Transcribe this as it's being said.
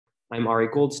I'm Ari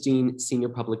Goldstein, Senior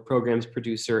Public Programs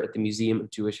Producer at the Museum of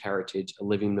Jewish Heritage, a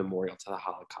living memorial to the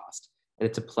Holocaust. And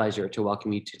it's a pleasure to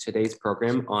welcome you to today's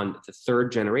program on the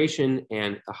third generation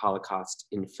and the Holocaust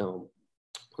in film.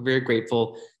 We're very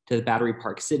grateful to the Battery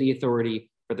Park City Authority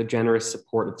for the generous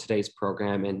support of today's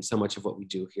program and so much of what we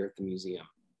do here at the museum.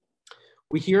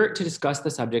 We're here to discuss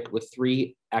the subject with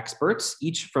three experts,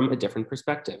 each from a different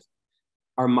perspective.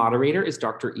 Our moderator is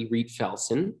Dr. Irit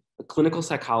Felsen, a clinical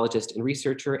psychologist and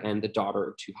researcher and the daughter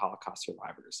of two Holocaust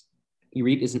survivors.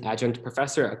 Irit is an adjunct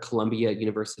professor at Columbia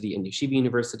University and Yeshiva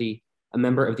University, a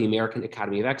member of the American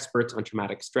Academy of Experts on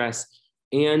Traumatic Stress,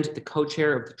 and the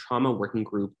co-chair of the Trauma Working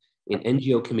Group in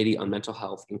NGO Committee on Mental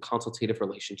Health in consultative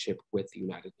relationship with the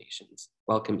United Nations.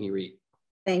 Welcome, Irit.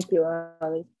 Thank you,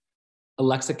 Ali.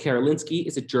 Alexa Karolinski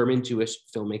is a German Jewish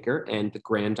filmmaker and the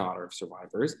granddaughter of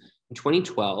survivors. In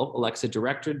 2012, Alexa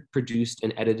directed, produced,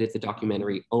 and edited the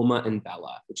documentary Oma and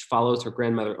Bella, which follows her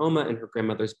grandmother Oma and her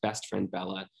grandmother's best friend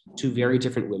Bella, two very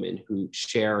different women who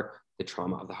share the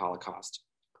trauma of the Holocaust.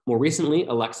 More recently,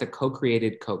 Alexa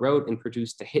co-created, co-wrote, and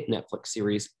produced the hit Netflix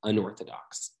series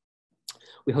Unorthodox.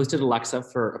 We hosted Alexa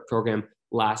for a program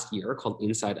last year called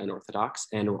Inside Unorthodox,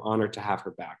 and we're honored to have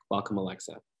her back. Welcome,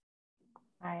 Alexa.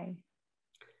 Hi.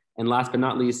 And last but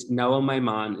not least, Noa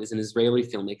Maiman is an Israeli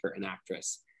filmmaker and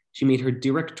actress. She made her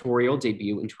directorial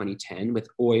debut in 2010 with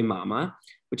Oy Mama,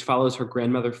 which follows her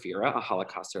grandmother Fira, a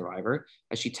Holocaust survivor,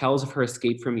 as she tells of her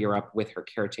escape from Europe with her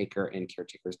caretaker and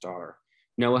caretaker's daughter.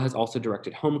 Noa has also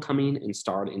directed Homecoming and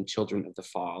starred in Children of the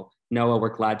Fall. Noa,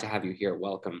 we're glad to have you here.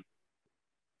 Welcome.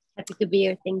 Happy to be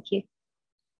here. Thank you.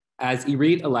 As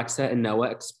Irit, Alexa, and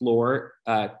Noa explore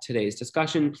today's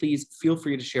discussion, please feel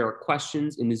free to share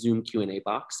questions in the Zoom Q&A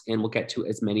box, and we'll get to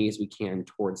as many as we can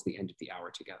towards the end of the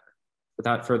hour together.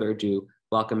 Without further ado,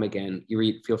 welcome again.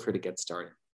 Irit, feel free to get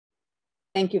started.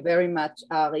 Thank you very much,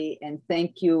 Ari, and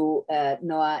thank you,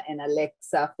 Noa and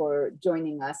Alexa, for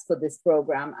joining us for this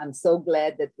program. I'm so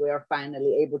glad that we are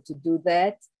finally able to do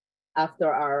that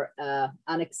after our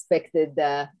unexpected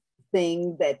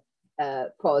thing that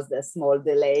caused a small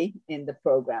delay in the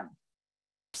program.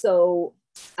 So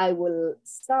I will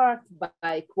start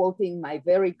by quoting my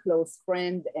very close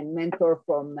friend and mentor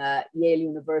from Yale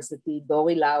University,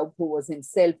 Dori Laub, who was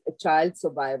himself a child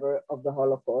survivor of the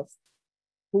Holocaust,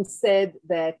 who said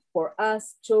that for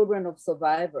us, children of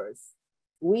survivors,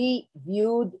 we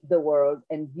viewed the world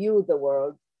and view the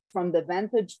world from the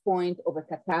vantage point of a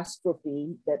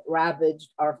catastrophe that ravaged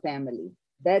our family.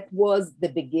 That was the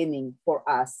beginning for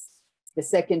us, the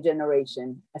second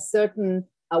generation, a certain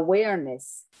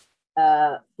awareness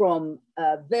from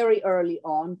very early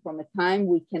on, from a time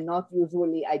we cannot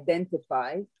usually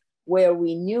identify, where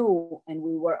we knew and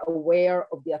we were aware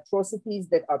of the atrocities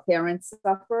that our parents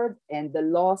suffered and the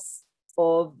loss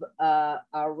of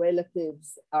our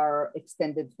relatives, our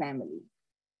extended family.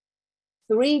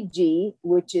 3G,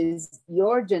 which is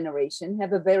your generation,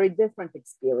 have a very different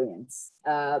experience.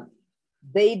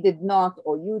 They did not,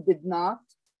 or you did not,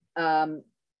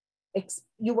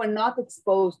 you were not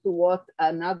exposed to what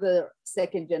another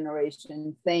second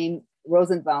generation, Thane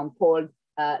Rosenbaum, called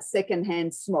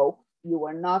secondhand smoke. You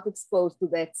were not exposed to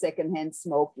that secondhand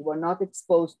smoke. You were not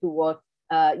exposed to what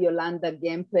Yolanda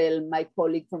Gempel, my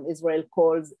colleague from Israel,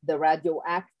 calls the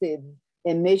radioactive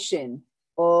emission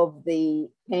of the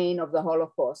pain of the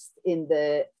Holocaust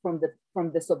from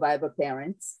the survivor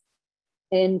parents.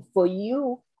 And for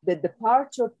you, the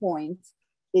departure point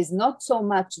is not so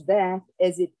much that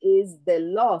as it is the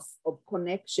loss of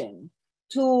connection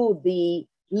to the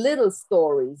little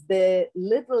stories, the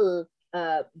little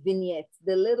vignettes,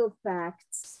 the little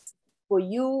facts. For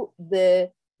you,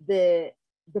 the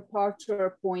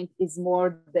departure point is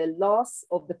more the loss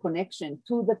of the connection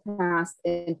to the past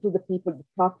and to the people that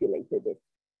populated it.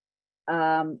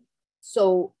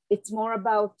 So it's more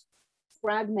about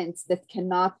fragments that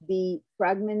cannot be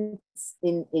fragments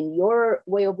in your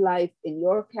way of life, in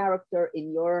your character,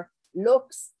 in your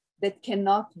looks, that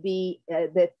cannot be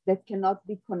that cannot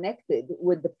be connected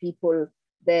with the people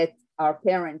that our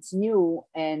parents knew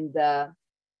and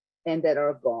that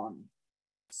are gone.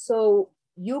 So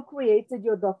you created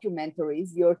your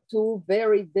documentaries, your two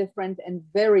very different and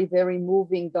very, very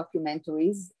moving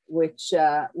documentaries, which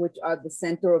are the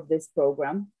center of this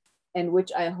program, and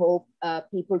which I hope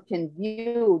people can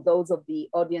view. Those of the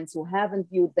audience who haven't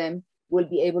viewed them will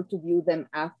be able to view them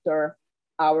after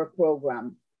our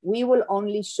program. We will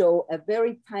only show a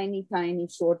very tiny, tiny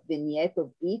short vignette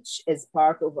of each as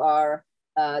part of our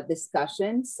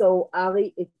discussion. So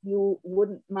Ari, if you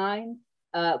wouldn't mind,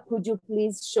 could you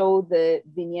please show the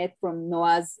vignette from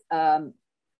Noa's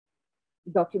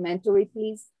documentary,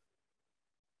 please?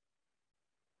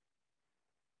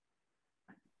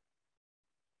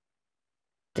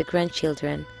 The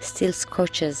grandchildren still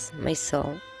scorches my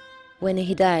soul. When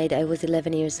he died, I was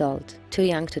 11 years old, too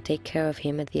young to take care of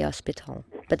him at the hospital.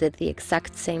 But at the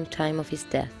exact same time of his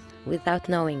death, without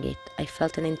knowing it, I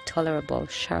felt an intolerable,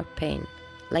 sharp pain,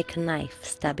 like a knife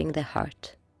stabbing the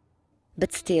heart.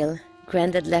 But still,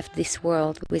 Granddad left this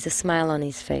world with a smile on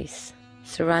his face,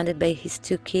 surrounded by his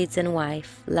 2 kids and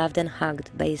wife, loved and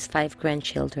hugged by his 5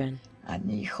 grandchildren.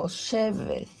 אני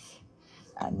חושבת,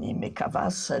 אני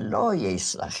מקווה שלא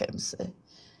יש לכם זה,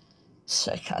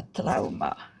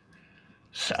 שהטראומה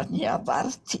שאני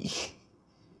עברתי,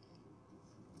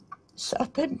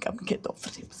 שאתם גם כן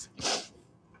עוברים זה.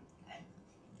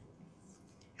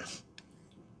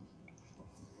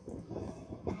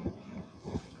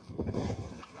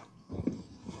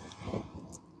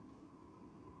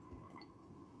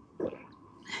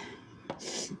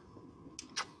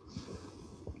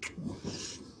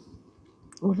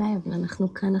 אולי, אבל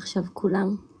אנחנו כאן עכשיו כולם,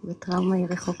 וטראומה היא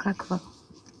רחוקה כבר.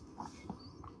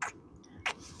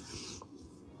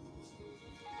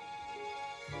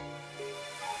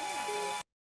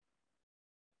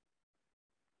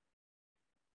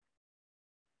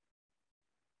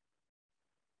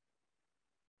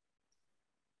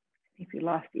 If you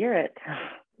lost Irit.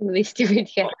 We still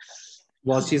here.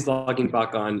 While she's logging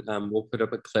back on, we'll put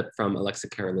up a clip from Alexa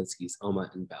Karolinski's Oma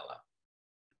and Bella.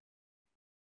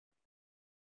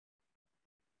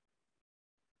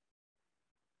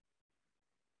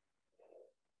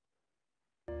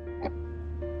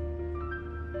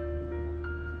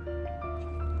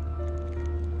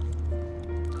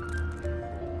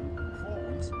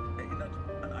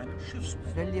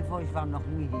 Stell dir vor, ich war noch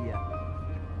nie hier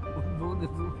und wohne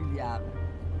so viele Jahre.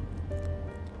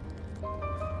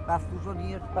 Warst du schon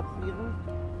hier spazieren?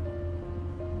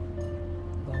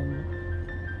 Warum?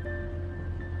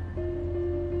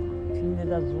 Ich finde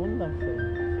das wunderschön.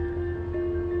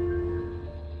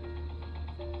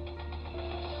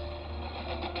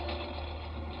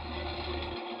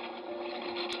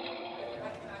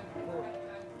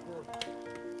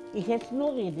 Ich esse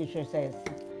nur irdisches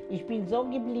Essen. Ich bin so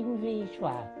geblieben, wie ich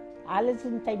war. Alle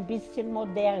sind ein bisschen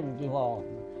modern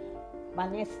geworden.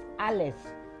 Man isst alles.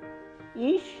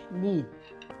 Ich nie.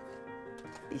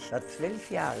 Ich war 12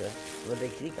 Jahre, wo der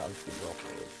Krieg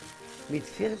ausgebrochen ist. Mit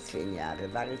 14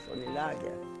 Jahren war ich schon im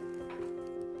Lager.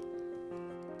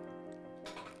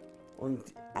 Und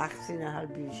 18,5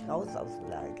 bin ich raus aus dem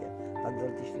Lager. Wann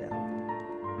sollte ich lernen?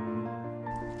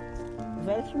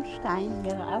 Welchen Stein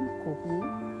wir angucken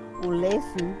und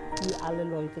lesen, die alle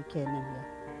Leute kennen wir.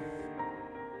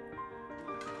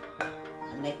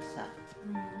 Alexa,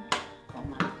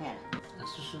 komm mal her.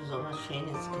 Hast du schon so was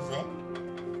Schönes gesehen?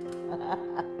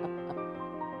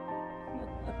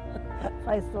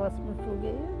 Weißt du, was mir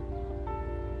vorgeht?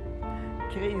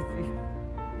 Crazy.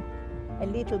 A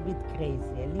little bit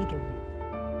crazy, a little bit.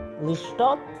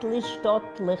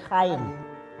 לשתות,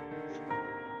 לחיים.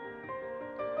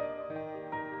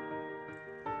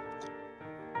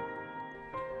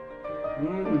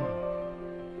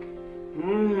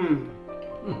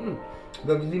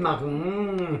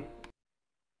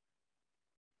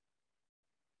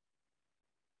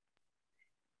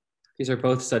 These are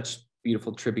both such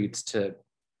beautiful tributes to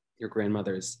your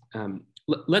grandmothers.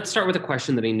 Let's start with a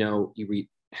question that I know Irit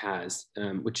has,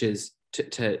 which is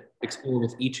to explore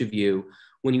with each of you.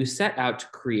 When you set out to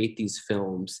create these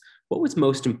films, what was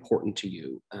most important to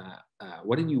you?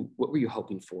 What were you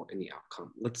hoping for in the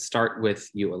outcome? Let's start with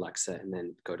you, Alexa, and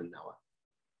then go to Noah.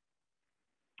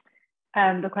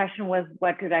 The question was,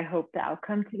 what did I hope the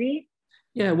outcome to be?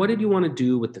 Yeah, what did you want to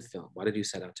do with the film? Why did you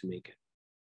set out to make it?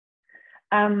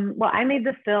 Well, I made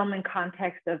the film in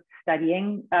context of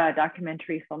studying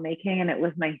documentary filmmaking, and it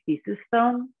was my thesis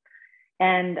film.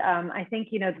 And I think,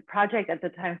 the project at the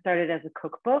time started as a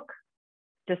cookbook,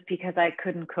 just because I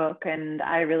couldn't cook and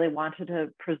I really wanted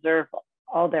to preserve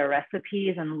all their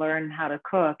recipes and learn how to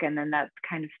cook. And then that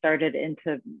kind of started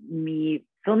into me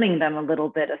filming them a little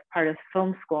bit as part of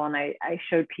film school. And I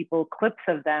showed people clips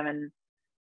of them. And,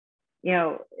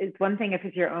 it's one thing if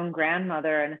it's your own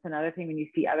grandmother, and it's another thing when you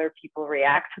see other people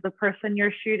react to the person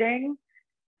you're shooting.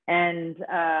 And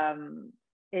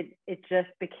it just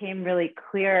became really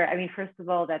clear. I mean, first of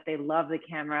all, that they love the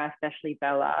camera, especially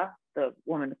Bella, the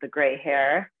woman with the gray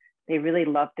hair. They really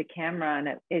loved the camera,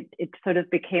 and it sort of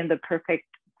became the perfect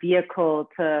vehicle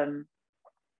to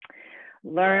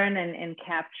learn and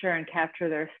capture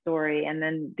their story. And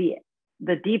then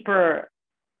the deeper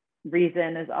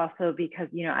reason is also because,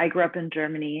 I grew up in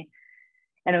Germany,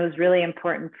 and it was really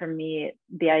important for me,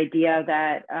 the idea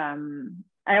that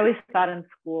I always thought in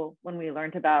school when we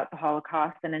learned about the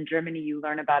Holocaust, and in Germany you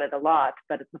learn about it a lot,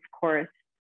 but it's of course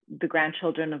the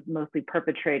grandchildren of mostly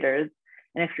perpetrators.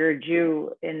 And if you're a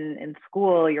Jew in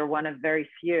school, you're one of very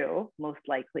few, most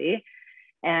likely.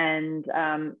 And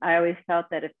I always felt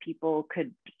that if people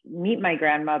could meet my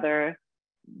grandmother,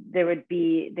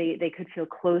 they could feel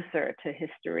closer to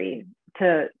history,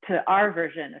 to our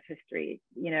version of history,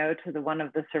 to the one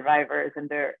of the survivors and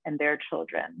their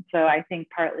children. So I think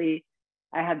partly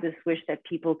I had this wish that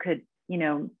people could,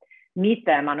 meet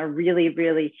them on a really,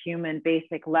 really human,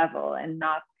 basic level, and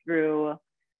not through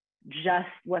just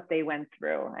what they went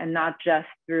through, and not just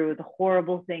through the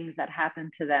horrible things that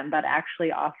happened to them, but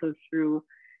actually also through,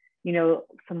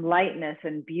 some lightness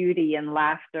and beauty and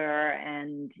laughter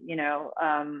and,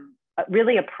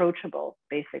 really approachable,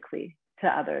 basically, to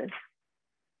others.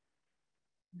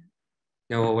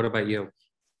 Noah, what about you?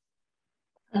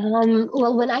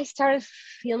 Well, when I started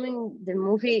filming the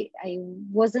movie, I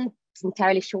wasn't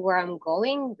entirely sure where I'm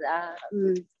going.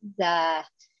 The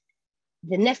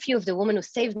nephew of the woman who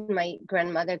saved my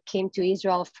grandmother came to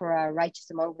Israel for a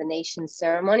Righteous Among the Nations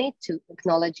ceremony to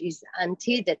acknowledge his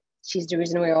auntie, that she's the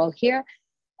reason we're all here.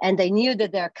 And I knew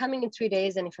that they're coming in 3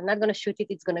 days, and if I'm not going to shoot it,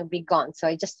 it's going to be gone. So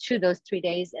I just shoot those 3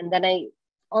 days, and then I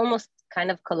almost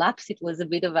kind of collapsed. It was a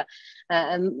bit of a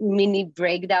mini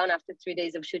breakdown after 3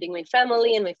 days of shooting my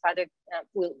family, and my father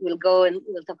will go and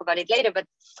we'll talk about it later. But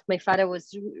my father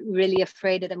was really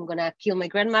afraid that I'm going to kill my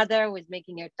grandmother, was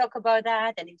making her talk about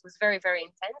that. And it was very, very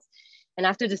intense. And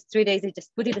after those 3 days, I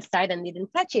just put it aside and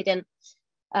didn't touch it. And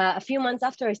a few months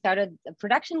after, I started a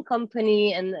production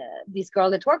company, and this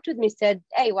girl that worked with me said,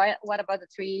 hey, what about the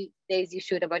 3 days you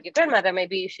shoot about your grandmother?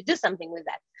 Maybe you should do something with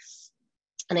that.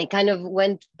 And I kind of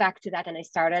went back to that, and I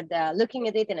started looking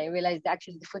at it, and I realized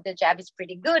actually the footage I have is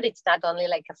pretty good. It's not only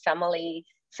like a family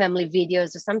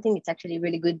videos or something. It's actually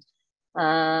really good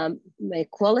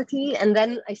quality. And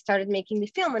then I started making the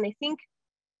film, and I think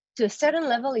to a certain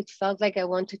level, it felt like I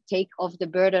want to take off the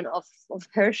burden of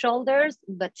her shoulders.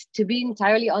 But to be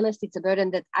entirely honest, it's a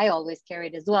burden that I always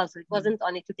carried as well. So it wasn't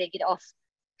only to take it off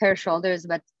her shoulders,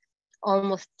 but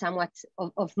almost somewhat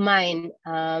of mine.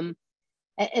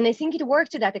 And I think it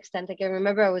worked to that extent. Like I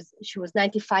remember she was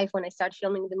 95 when I started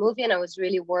filming the movie, and I was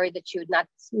really worried that she would not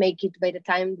make it by the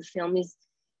time the film is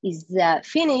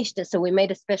finished. So we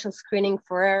made a special screening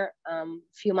for her a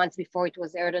few months before it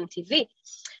was aired on TV.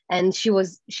 And she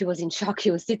was in shock.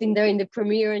 She was sitting there in the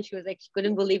premiere, and she was like, she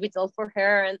couldn't believe it's all for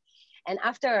her. And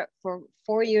after, for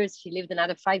 4 years, she lived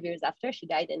another 5 years after. She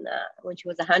died when she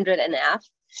was 100 and a half.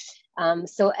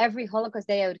 So every Holocaust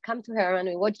day I would come to her and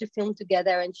we watched the film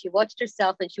together, and she watched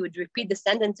herself and she would repeat the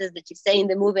sentences that she say in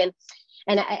the movie.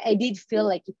 And I did feel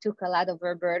like it took a lot of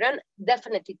her burden,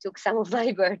 definitely took some of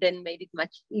my burden, made it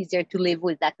much easier to live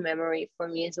with that memory for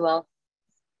me as well.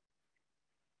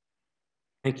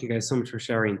 Thank you guys so much for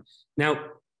sharing. Now,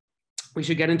 we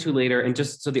should get into later, and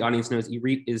just so the audience knows,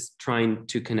 Irit is trying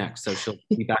to connect, so she'll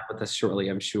be back with us shortly,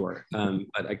 I'm sure.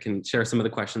 But I can share some of the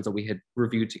questions that we had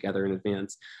reviewed together in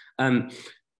advance.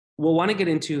 We'll want to get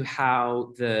into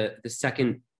how the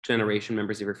second generation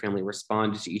members of your family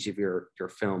responded to each of your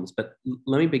films. But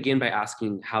let me begin by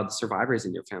asking how the survivors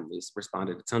in your families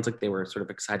responded. It sounds like they were sort of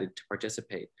excited to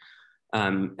participate.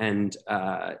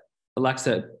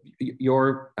 Alexa,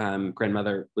 your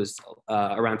grandmother was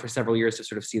around for several years to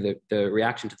sort of see the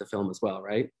reaction to the film as well,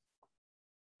 right?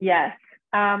 Yes.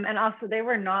 And also they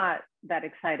were not that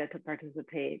excited to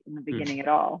participate in the beginning at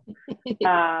all.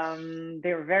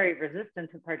 They were very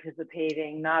resistant to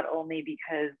participating, not only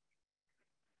because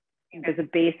there's a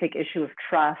basic issue of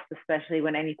trust, especially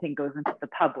when anything goes into the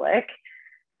public,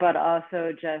 but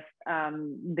also just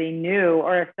they knew,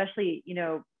 or especially,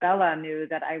 Bella knew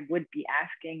that I would be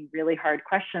asking really hard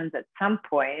questions at some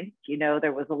point.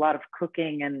 There was a lot of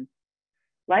cooking and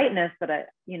lightness, but I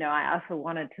also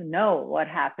wanted to know what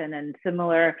happened. And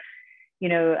similar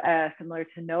to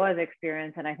Noah's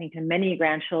experience, and I think to many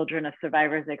grandchildren of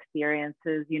survivors'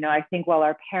 experiences, I think while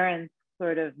our parents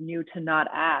sort of knew to not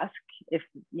ask, if,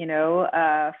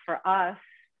 for us,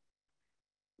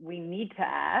 we needed to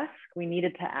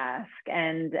ask.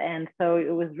 And so it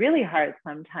was really hard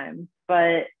sometimes,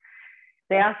 but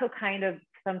they also kind of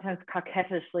sometimes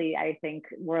coquettishly, I think,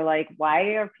 were like,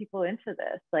 why are people into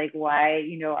this? Like, why,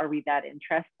 are we that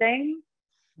interesting?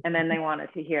 And then they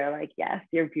wanted to hear like, yes,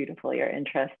 you're beautiful, you're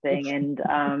interesting. And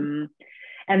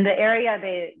the area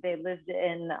they lived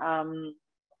in,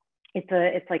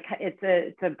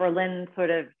 it's a Berlin sort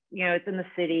of, it's in the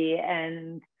city,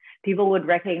 and people would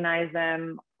recognize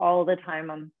them all the time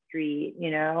on the street,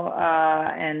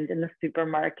 and in the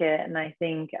supermarket. And I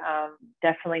think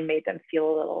definitely made them feel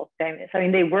a little famous. I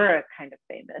mean, they were kind of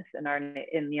famous in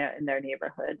their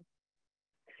neighborhood.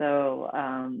 So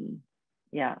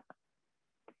yeah.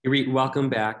 Irit, welcome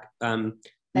back. Thank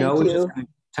Noah you. just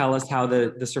tell us how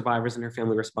the survivors and her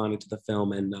family responded to the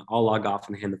film, and I'll log off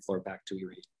and hand the floor back to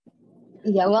Irit.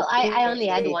 Yeah, well, I only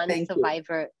had one Thank you.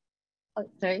 survivor. Oh,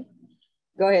 sorry.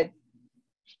 Go ahead.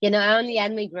 You know, I only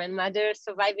had my grandmother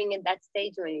surviving at that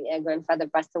stage. My grandfather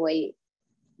passed away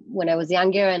when I was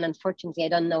younger, and unfortunately, I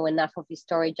don't know enough of his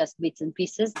story, just bits and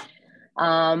pieces.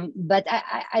 But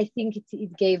I think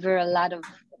it gave her a lot of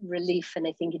relief, and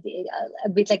I think a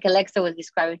bit like Alexa was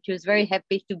describing, she was very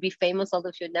happy to be famous,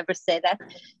 although she would never say that.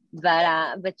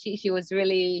 But she was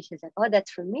really, she's like, oh,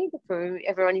 that's for me.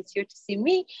 Everyone is here to see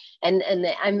me, and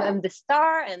I'm the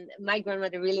star. And my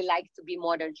grandmother really liked to be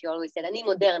modern. She always said, "Ani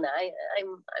moderna."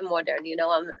 I'm modern, you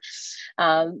know.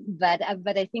 But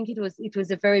I think it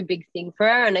was a very big thing for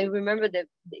her. And I remember the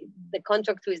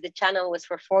contract with the channel was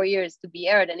for 4 years to be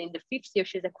aired, and in the 5th year,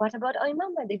 she's like, "What about Oi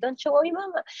Mama? They don't show Oi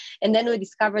Mama." And then we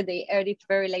discovered they aired it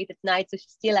very late at night, so she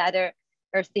still had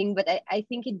her thing. But I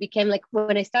think it became like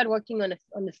when I started working on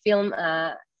the film,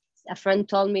 a friend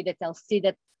told me that I'll see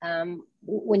that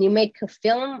when you make a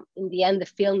film, in the end, the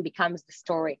film becomes the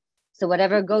story. So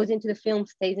whatever goes into the film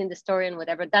stays in the story, and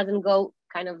whatever doesn't go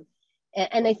kind of,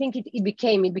 and I think it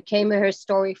became her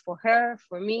story for her,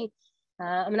 for me.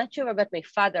 I'm not sure about my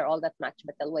father all that much,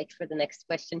 but I'll wait for the next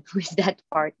question with that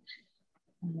part.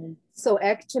 So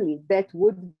actually, that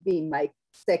would be my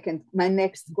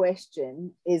next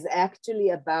question is actually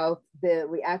about the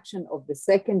reaction of the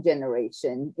second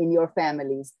generation in your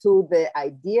families to the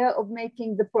idea of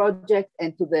making the project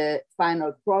and to the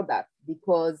final product.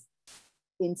 Because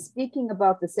in speaking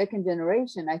about the second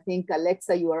generation, I think,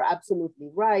 Alexa, you are absolutely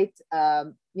right.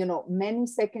 You know, many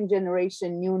second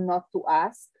generation knew not to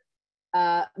ask.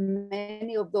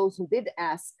 Many of those who did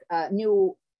ask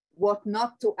knew what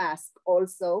not to ask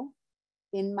also.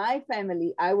 In my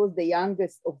family, I was the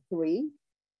youngest of 3.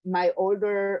 My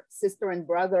older sister and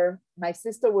brother, my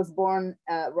sister was born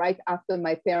right after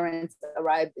my parents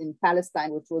arrived in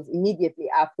Palestine, which was immediately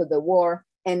after the war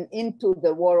and into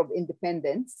the War of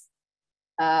Independence.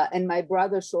 And my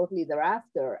brother shortly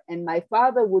thereafter. And my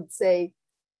father would say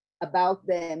about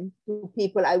them to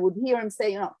people, I would hear him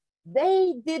say, you know,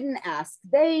 they didn't ask.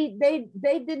 They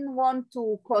didn't want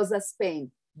to cause us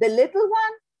pain. The little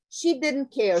one, she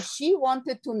didn't care. She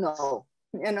wanted to know,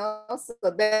 you know, so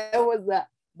there was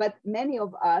but many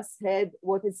of us had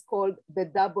what is called the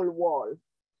double wall.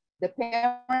 The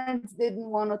parents didn't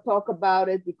want to talk about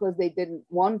it because they didn't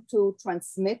want to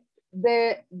transmit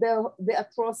the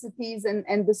atrocities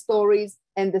and the stories,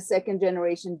 and the second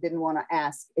generation didn't want to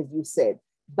ask, as you said.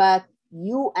 But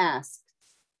you asked,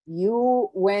 you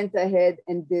went ahead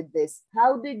and did this.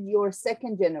 How did your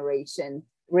second generation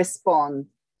respond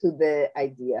to the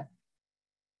idea?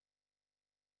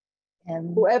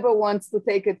 Whoever wants to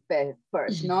take it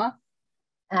first, no?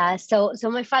 So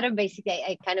my father, basically,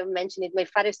 I kind of mentioned it. My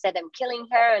father said, I'm killing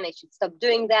her and I should stop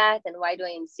doing that. And why do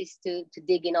I insist to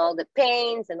dig in all the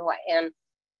pains, and why, and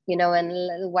you know,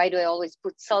 and why do I always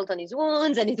put salt on his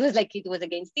wounds? And it was like, it was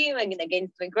against him and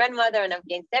against my grandmother and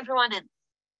against everyone. And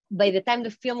by the time the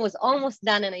film was almost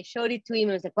done and I showed it to him,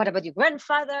 I was like, what about your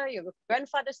grandfather? Your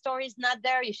grandfather's story is not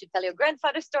there. You should tell your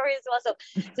grandfather's story as well.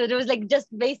 So there was like just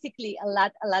basically a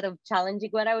lot of challenging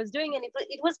what I was doing. And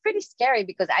it was pretty scary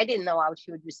because I didn't know how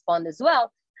she would respond as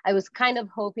well. I was kind of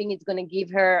hoping it's going to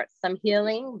give her some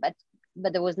healing, but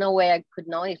there was no way I could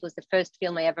know. It was the first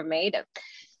film I ever made.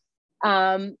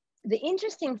 The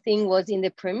interesting thing was in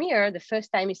the premiere, the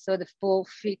first time he saw the full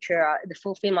feature, the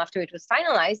full film after it was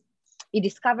finalized, he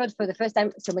discovered for the first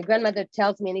time, so my grandmother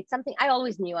tells me, and it's something I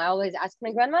always knew, I always asked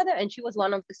my grandmother, and she was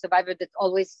one of the survivors that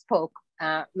always spoke.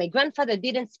 My grandfather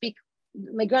didn't speak.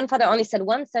 My grandfather only said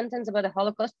one sentence about the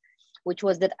Holocaust, which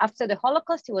was that after the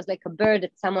Holocaust, he was like a bird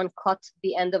that someone caught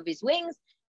the end of his wings,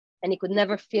 and he could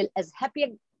never feel as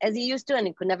happy as he used to, and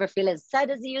he could never feel as sad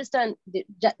as he used to, and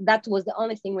that was the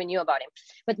only thing we knew about him.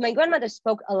 But my grandmother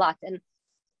spoke a lot, and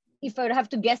if I would have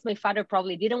to guess, my father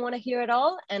probably didn't want to hear it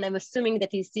all. And I'm assuming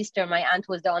that his sister, my aunt,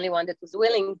 was the only one that was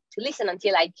willing to listen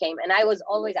until I came. And I was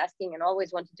always asking and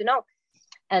always wanted to know.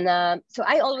 And so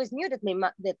I always knew that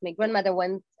my grandmother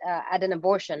had an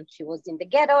abortion. She was in the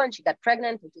ghetto and she got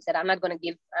pregnant. And she said, I'm not going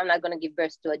to give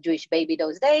birth to a Jewish baby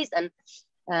those days.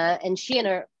 And she and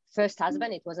her first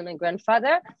husband, it wasn't my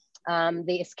grandfather,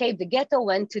 they escaped the ghetto,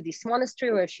 went to this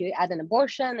monastery where she had an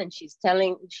abortion, and she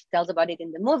tells about it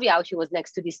in the movie, how she was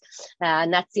next to this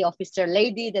Nazi officer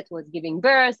lady that was giving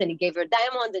birth, and he gave her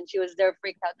diamonds, and she was there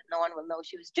freaked out that no one will know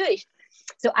she was Jewish.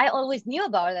 So I always knew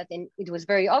about that, and it was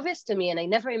very obvious to me, and I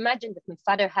never imagined that my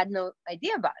father had no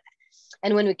idea about it.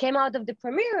 And when we came out of the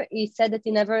premiere, he said that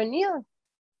he never knew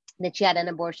that she had an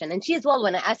abortion. And she as well,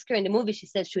 when I asked her in the movie, she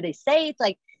said, should I say it?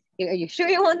 Like, are you sure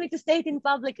you want me to say it in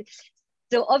public?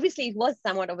 So obviously it was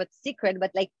somewhat of a secret,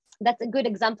 but like, that's a good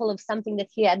example of something that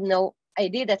he had no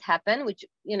idea that happened, which,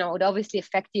 you know, would obviously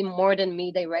affect him more than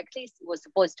me directly. He was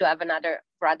supposed to have another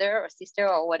brother or sister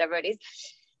or whatever it is.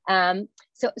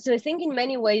 So I think in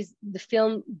many ways, the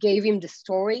film gave him the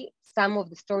story, some of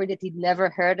the story that he'd never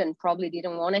heard and probably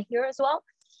didn't want to hear as well.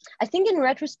 I think in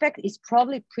retrospect, he's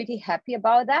probably pretty happy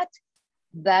about that.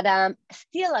 But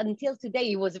still, until today,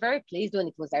 he was very pleased when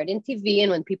it was aired in TV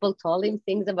and when people told him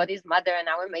things about his mother and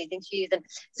how amazing she is. And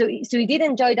so he did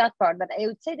enjoy that part. But I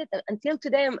would say that until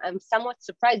today, I'm somewhat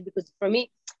surprised, because for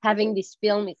me, having this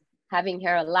film is having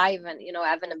her alive and, you know,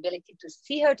 have an ability to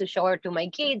see her, to show her to my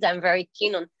kids. I'm very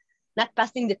keen on not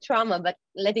passing the trauma, but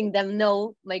letting them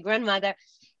know my grandmother.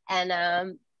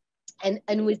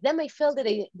 And with them, I feel that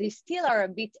they still are a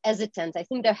bit hesitant. I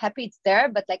think they're happy it's there,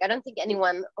 but like, I don't think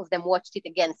anyone of them watched it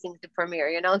again since the premiere,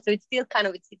 you know? So it's still kind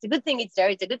of, it's a good thing it's there.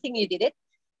 It's a good thing you did it.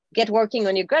 Get working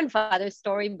on your grandfather's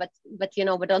story, but you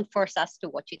know, but don't force us to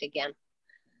watch it again,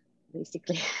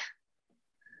 basically.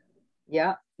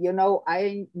 Yeah, you know,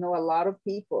 I know a lot of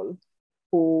people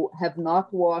who have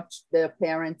not watched their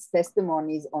parents'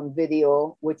 testimonies on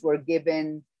video, which were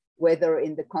given whether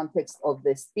in the context of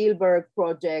the Spielberg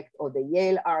project or the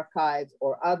Yale archives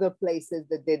or other places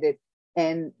that did it,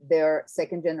 and their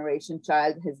second generation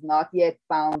child has not yet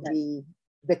found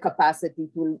the capacity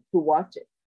to watch it.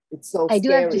 It's so scary. I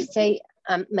do have to say,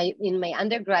 in my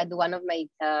undergrad, one of my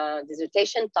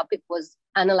dissertation topic was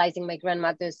analyzing my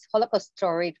grandmother's Holocaust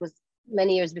story. It was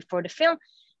many years before the film,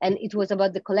 and it was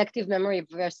about the collective memory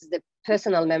versus the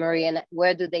personal memory, and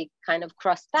where do they kind of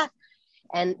cross paths.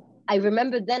 And I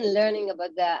remember then learning about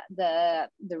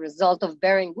the result of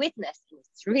bearing witness.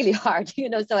 It's really hard, you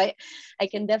know, so I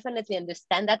can definitely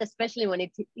understand that, especially when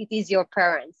it is your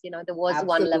parents, you know, there was Absolutely.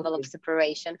 one level of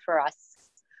separation for us.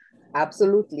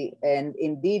 Absolutely. And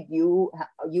indeed, you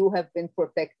have been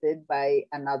protected by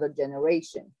another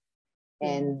generation.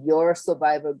 And your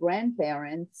survivor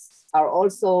grandparents are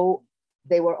also,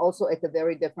 they were also at a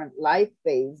very different life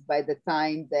phase by the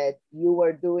time that you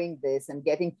were doing this and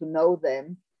getting to know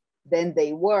them than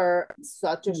they were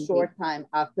such a short time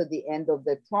after the end of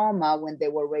the trauma when they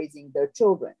were raising their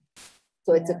children.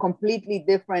 So it's a completely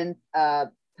different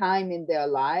time in their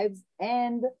lives.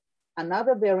 And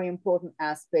another very important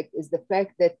aspect is the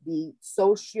fact that the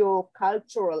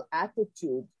socio-cultural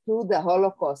attitude to the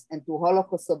Holocaust and to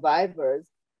Holocaust survivors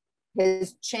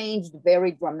has changed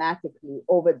very dramatically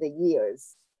over the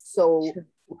years. So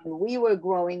when we were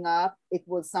growing up, it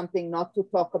was something not to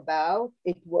talk about.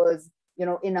 It was, you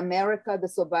know, in America, the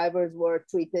survivors were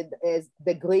treated as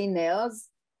the greeners.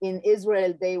 In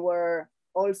Israel, there were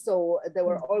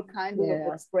all kinds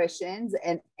of expressions,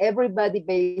 and everybody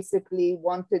basically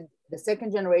wanted, the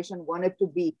second generation wanted to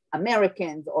be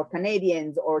Americans or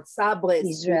Canadians or Sabres,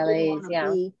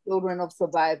 Israelis, be children of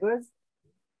survivors.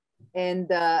 And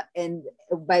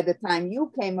by the time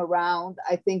you came around,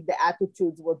 I think the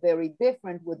attitudes were very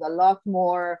different, with a lot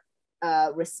more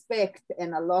respect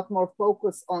and a lot more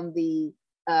focus on the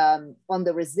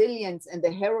resilience and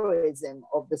the heroism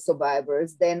of the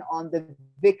survivors than on the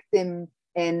victim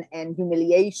and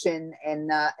humiliation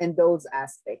and those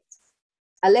aspects.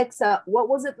 Alexa, what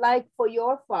was it like for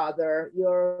your father,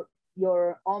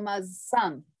 your Oma's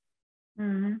son?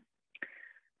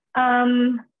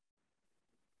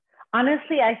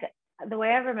 Honestly, the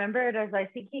way I remember it is I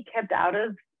think he kept out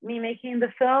of me making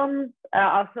the film.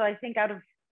 Also, I think out of,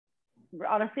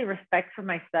 honestly, respect for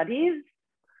my studies.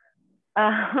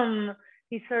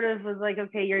 He sort of was like,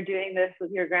 okay, you're doing this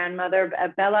with your grandmother.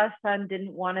 Bella's son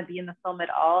didn't want to be in the film at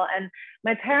all. And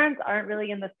my parents aren't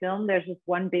really in the film. There's just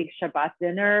one big Shabbat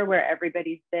dinner where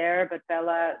everybody's there. But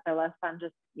Bella's son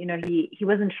just, you know, he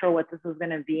wasn't sure what this was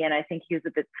going to be. And I think he was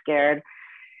a bit scared.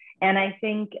 And I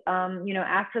think, you know,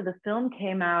 after the film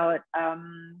came out,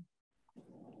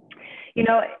 you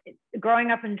know,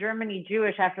 growing up in Germany,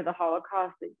 Jewish after the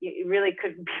Holocaust, it really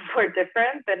couldn't be more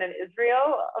different than in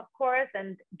Israel, of course.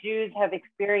 And Jews have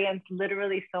experienced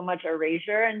literally so much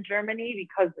erasure in Germany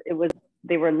because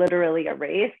they were literally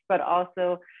erased. But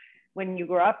also, when you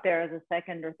grow up there as a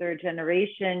second or third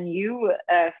generation, you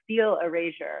feel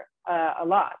erasure a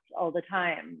lot, all the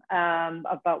time,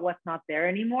 about what's not there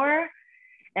anymore.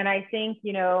 And I think,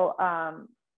 you know,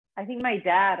 I think my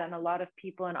dad and a lot of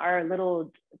people in our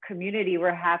little community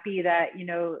were happy that, you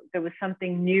know, there was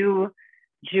something new,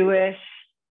 Jewish,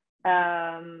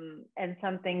 and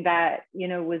something that, you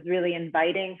know, was really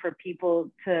inviting for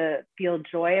people to feel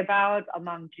joy about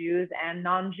among Jews and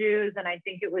non-Jews. And I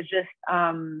think it was just,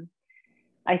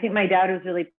 I think my dad was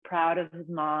really proud of his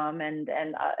mom and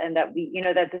that we, you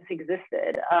know, that this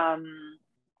existed.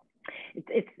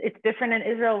 it's different in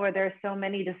Israel, where there are so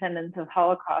many descendants of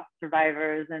Holocaust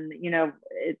survivors, and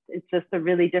it's just a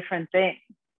really different thing.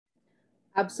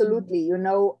 Absolutely. You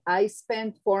know, I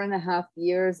spent 4.5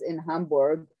 years in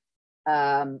Hamburg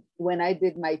when I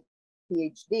did my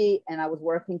PhD, and I was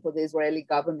working for the Israeli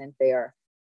government there.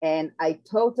 And I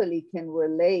totally can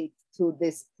relate to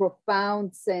this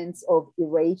profound sense of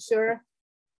erasure.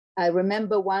 I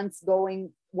remember once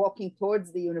walking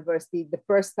towards the university, the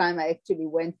first time I actually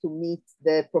went to meet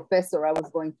the professor I was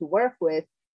going to work with.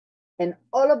 And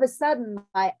all of a sudden,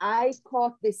 my eye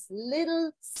caught this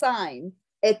little sign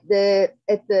at the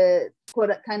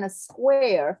kind of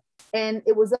square. And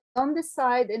it was on the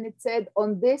side, and it said,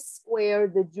 on this square,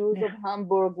 the Jews of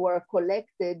Hamburg were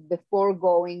collected before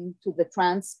going to the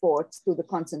transports to the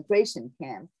concentration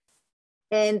camp.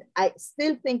 And I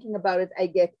still thinking about it, I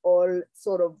get all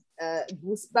sort of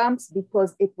goosebumps,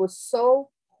 because it was so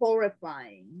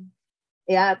horrifying,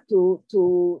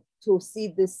 to see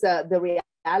this, the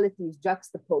realities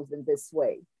juxtaposed in this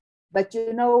way. But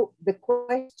the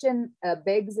question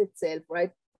begs itself,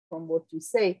 right, from what you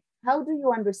say. How do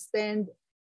you understand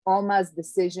Oma's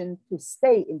decision to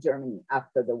stay in Germany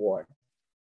after the war?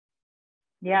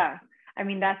 Yeah, I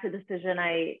mean, that's a decision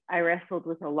I wrestled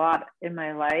with a lot in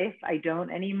my life. I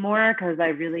don't anymore, because I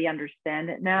really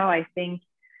understand it now. I think,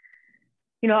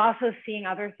 also seeing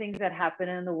other things that happen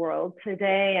in the world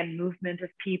today, and movement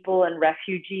of people and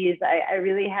refugees, I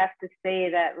really have to say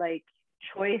that, like,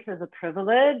 choice is a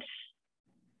privilege.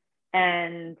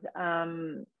 And,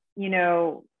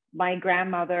 my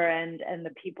grandmother and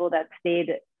the people that stayed,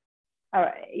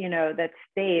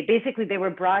 basically they were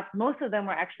brought, most of them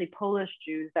were actually Polish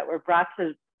Jews that were brought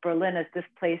to Berlin as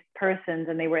displaced persons,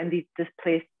 and they were in these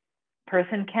displaced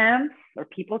person camps or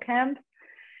people camps.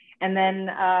 And then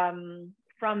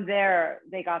from there,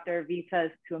 they got their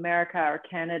visas to America or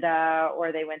Canada,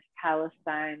 or they went to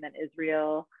Palestine and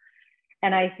Israel.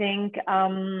 And I think,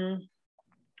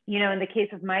 in the case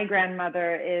of my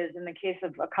grandmother, is in the case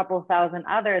of a couple thousand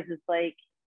others, it's like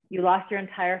you lost your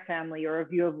entire family, or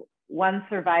if you have one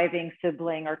surviving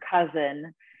sibling or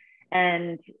cousin,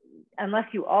 and unless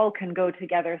you all can go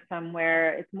together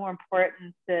somewhere, it's more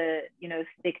important to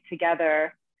stick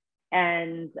together.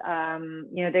 And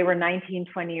they were 19,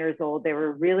 20 years old. They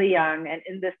were really young.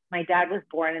 And my dad was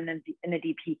born in a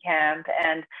DP camp,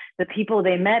 and the people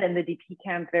they met in the DP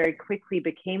camp very quickly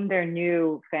became their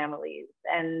new families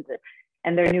and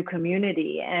their new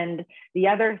community. And the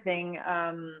other thing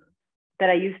that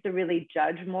I used to really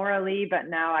judge morally, but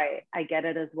now I get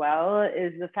it as well,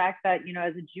 is the fact that,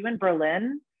 as a Jew in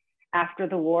Berlin, after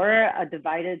the war, a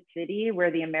divided city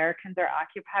where the Americans are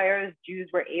occupiers, Jews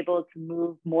were able to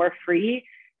move more free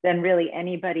than really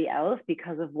anybody else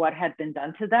because of what had been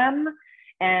done to them.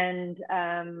 And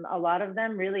a lot of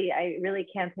them I really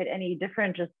can't say any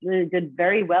different, just really did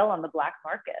very well on the black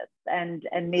market and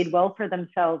made well for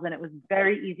themselves. And it was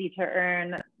very easy to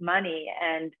earn money.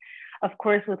 And of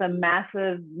course, with a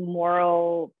massive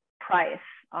moral price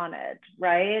on it,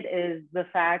 right, is the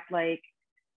fact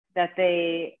that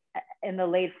they, in the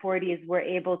late 40s, were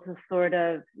able to sort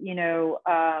of,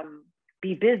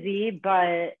 be busy,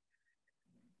 but,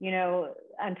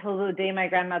 until the day my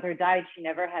grandmother died, she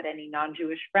never had any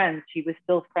non-Jewish friends. She was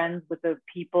still friends with the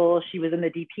people she was in the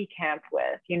DP camp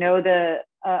with,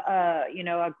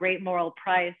 a great moral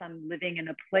price on living in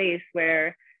a place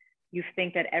where you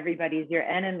think that everybody's your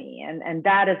enemy. And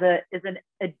that is an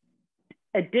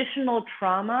additional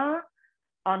trauma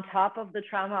on top of the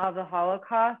trauma of the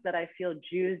Holocaust that I feel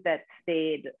Jews that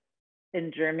stayed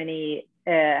in Germany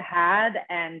had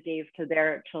and gave to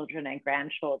their children and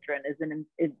grandchildren is an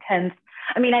intense,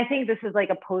 I think this is like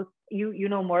a post, you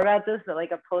know more about this, but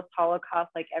like a post-Holocaust,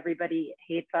 like everybody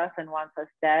hates us and wants us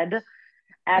dead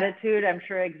attitude, I'm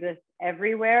sure exists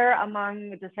everywhere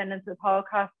among descendants of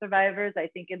Holocaust survivors. I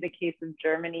think in the case of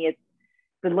Germany, it's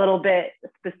a little bit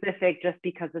specific just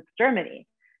because it's Germany.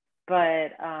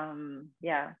 But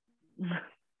yeah.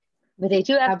 But I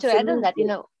do have to add on that,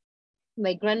 Absolutely.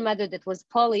 my grandmother that was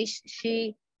Polish,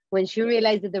 when she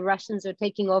realized that the Russians were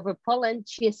taking over Poland,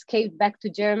 she escaped back to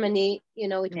Germany. It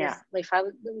was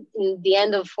in the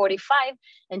end of 45.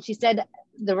 And she said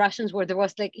the Russians were the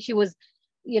worst. Like she was,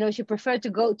 she preferred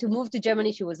to move to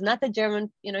Germany. She was not a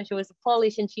German, she was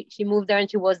Polish, and she moved there, and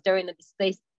she was there in a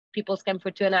displaced people's camp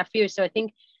for 2.5 years. So I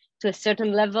think to a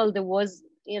certain level, there was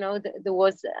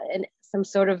some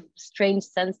sort of strange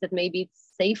sense that maybe it's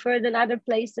safer than other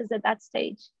places at that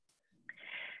stage.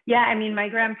 Yeah, my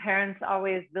grandparents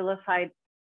always vilified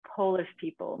Polish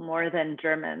people more than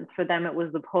Germans. For them, it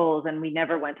was the Poles, and we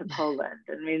never went to Poland,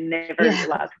 and we never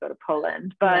allowed to go to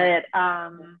Poland. But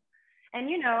And,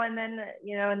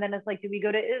 and then it's like, do we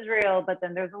go to Israel? But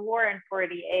then there's a war in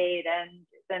 48. And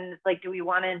then it's like, do we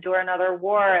want to endure another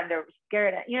war? And they're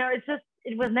scared.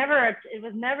 It was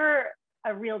never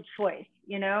a real choice.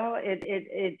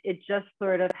 It just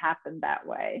sort of happened that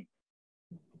way.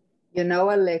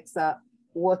 Alexa,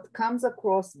 what comes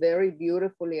across very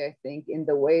beautifully, I think, in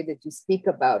the way that you speak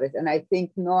about it, and I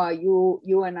think, Noah,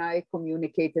 you and I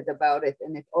communicated about it,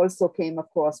 and it also came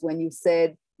across when you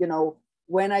said,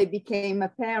 when I became a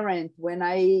parent, when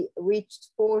I reached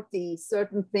 40,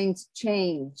 certain things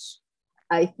change.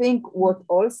 I think what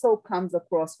also comes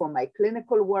across from my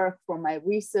clinical work, from my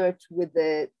research with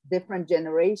the different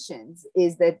generations,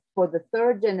 is that for the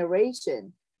third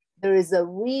generation, there is a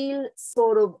real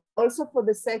sort of, also for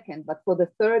the second, but for the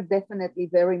third, definitely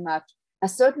very much, a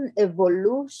certain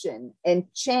evolution and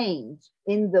change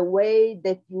in the way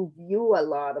that you view a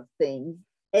lot of things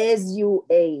as you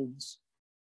age.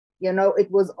 It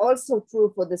was also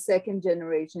true for the second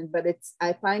generation, but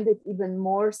I find it even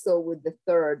more so with the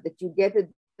third, that you get a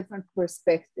different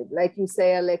perspective. Like you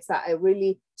say, Alexa, I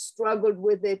really struggled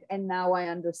with it and now I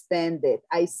understand it.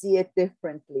 I see it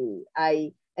differently.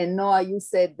 And Noah, you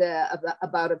said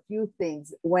about a few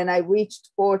things. When I reached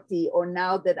 40, or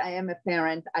now that I am a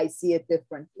parent, I see it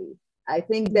differently. I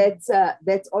think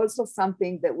that's also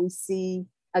something that we see,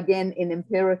 again, in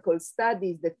empirical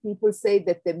studies, that people say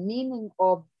that the meaning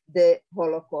of the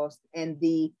Holocaust and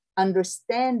the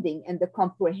understanding and the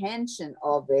comprehension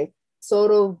of it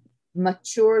sort of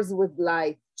matures with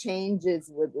life, changes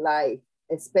with life,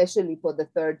 especially for the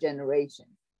third generation.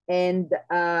 And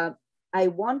I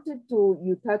wanted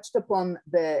you touched upon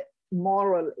the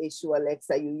moral issue,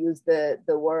 Alexa. You used the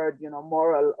word,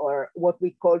 moral, or what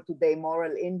we call today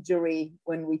moral injury,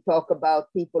 when we talk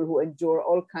about people who endure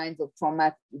all kinds of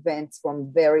traumatic events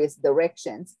from various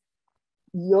directions.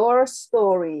 Your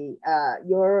story,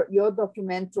 your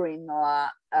documentary,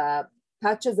 Noah,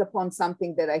 touches upon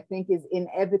something that I think is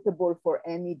inevitable for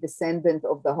any descendant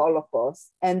of the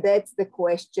Holocaust. And that's the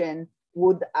question,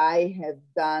 would I have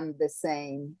done the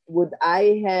same? Would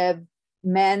I have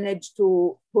managed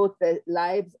to put the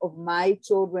lives of my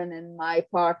children and my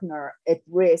partner at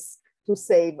risk to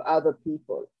save other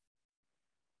people?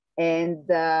 And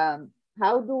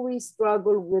how do we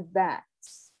struggle with that?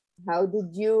 How do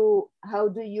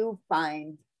you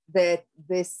find that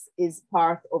this is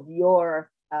part of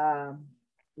your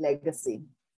legacy?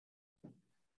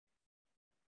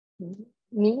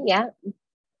 Me, yeah.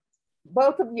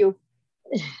 Both of you.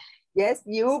 Yes,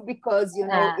 you, because,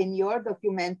 in your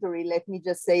documentary, let me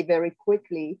just say very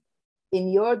quickly,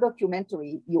 in your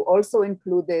documentary, you also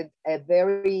included a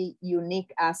very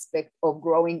unique aspect of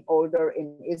growing older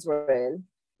in Israel,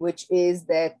 which is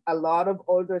that a lot of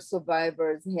older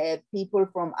survivors had people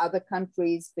from other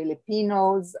countries,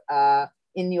 Filipinos,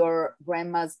 in your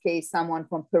grandma's case, someone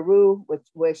from Peru,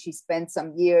 where she spent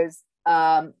some years,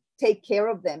 take care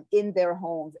of them in their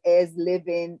homes as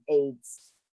live-in aides.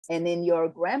 And in your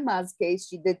grandma's case,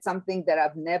 she did something that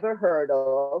I've never heard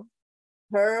of.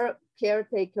 Her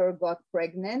caretaker got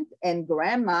pregnant, and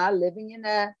grandma, living in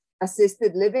an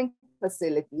assisted living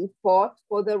facility, fought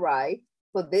for the right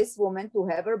for this woman to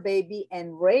have her baby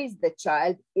and raise the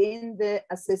child in the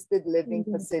assisted living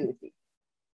facility.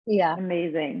 Yeah.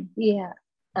 Amazing. Yeah.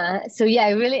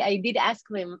 I did ask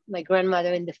my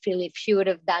grandmother in the film if she would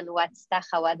have done what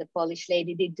Stachawa, the Polish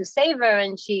lady, did to save her.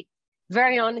 And she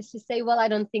very honestly say, well, I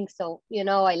don't think so.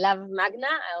 I love Magna.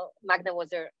 Magna was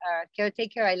her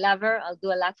caretaker. I love her. I'll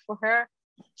do a lot for her.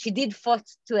 She did fought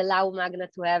to allow Magna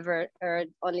to have her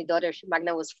only daughter.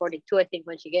 Magna was 42, I think,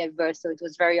 when she gave birth. So it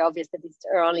was very obvious that it's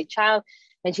her only child.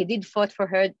 And she did fought for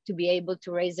her to be able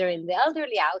to raise her in the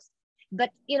elderly house.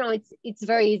 But, it's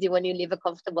very easy when you live a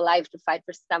comfortable life to fight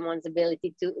for someone's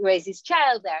ability to raise his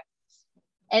child there.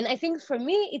 And I think for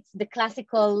me, it's the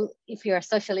classical, if you're a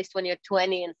socialist when you're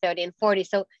 20 and 30 and 40.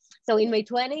 So in my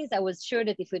 20s, I was sure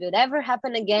that if it would ever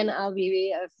happen again, I'll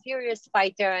be a furious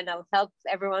fighter and I'll help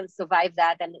everyone survive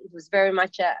that. And it was very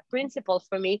much a principle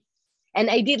for me. And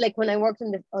I did, like when I worked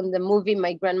on the movie,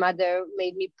 my grandmother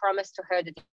made me promise to her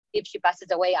that if she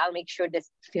passes away, I'll make sure that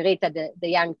Firita, the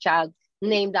young child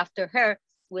named after her,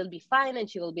 will be fine and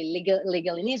she will be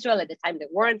legal in Israel. At the time, they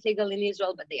weren't legal in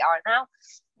Israel, but they are now.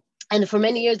 And for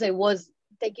many years, I was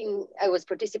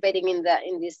participating in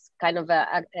this kind of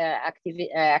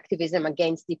activism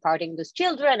against departing those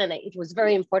children. And it was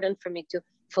very important for me to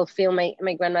fulfill my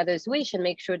grandmother's wish and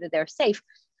make sure that they're safe.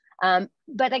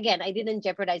 But again, I didn't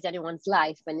jeopardize anyone's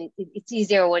life. And it's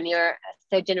easier when you're a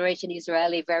third generation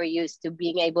Israeli, very used to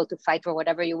being able to fight for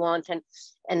whatever you want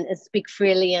and speak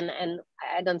freely. And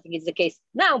I don't think it's the case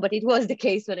now, but it was the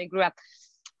case when I grew up.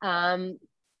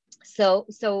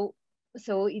 it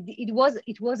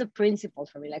was a principle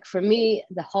for me. Like for me,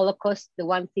 the Holocaust, the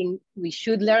one thing we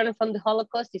should learn from the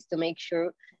Holocaust is to make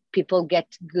sure people get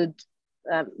good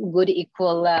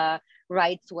equal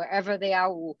rights wherever they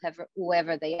are,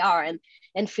 whoever they are.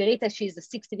 And Firita, she's a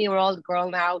 16-year-old girl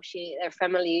now.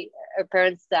 Her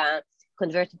parents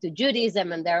converted to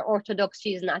Judaism, and they're Orthodox.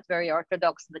 She's not very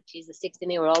Orthodox, but she's a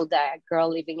 16-year-old girl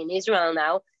living in Israel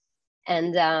now.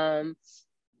 And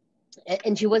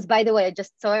she was, by the way, I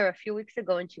just saw her a few weeks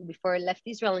ago, and before I left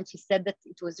Israel, and she said that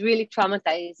it was really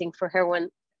traumatizing for her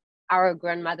when our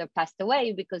grandmother passed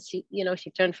away, because she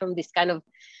turned from this kind of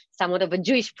somewhat of a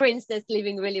Jewish princess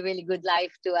living really, really good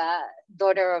life to a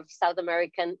daughter of South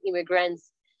American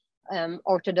immigrants,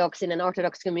 Orthodox, in an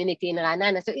Orthodox community in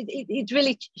Ranana. So it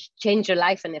really changed her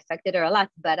life and affected her a lot.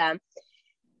 But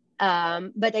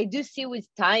I do see with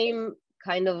time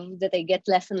kind of that I get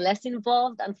less and less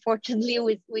involved,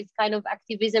 unfortunately, with kind of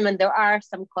activism. And there are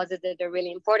some causes that are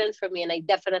really important for me. And I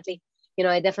definitely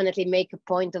make a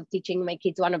point of teaching my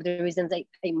kids. One of the reasons I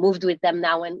moved with them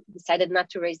now and decided not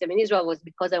to raise them in Israel was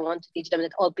because I want to teach them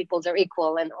that all peoples are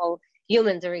equal and all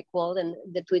humans are equal, and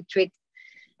that we treat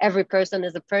every person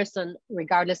as a person,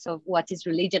 regardless of what his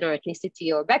religion or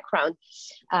ethnicity or background.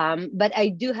 But I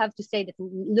do have to say that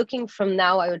looking from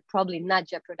now, I would probably not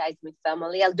jeopardize my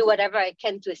family. I'll do whatever I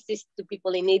can to assist the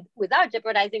people in need without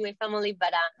jeopardizing my family,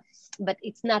 but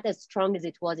it's not as strong as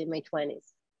it was in my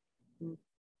 20s.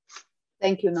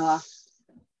 Thank you, Noah.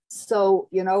 So,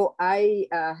 I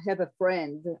have a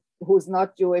friend who's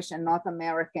not Jewish and not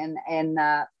American,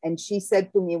 and she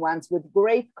said to me once with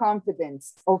great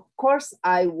confidence, of course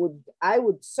I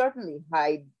would certainly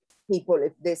hide people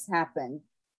if this happened.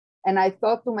 And I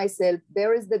thought to myself,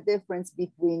 there is the difference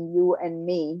between you and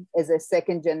me as a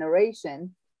second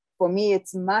generation. For me,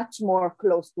 it's much more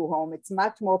close to home. It's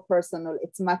much more personal.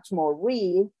 It's much more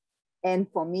real. And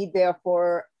for me,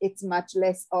 therefore, it's much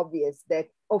less obvious that,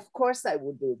 of course, I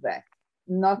would do that.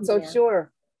 Not so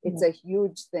sure. It's a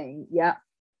huge thing. Yeah.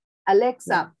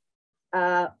 Alexa,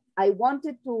 I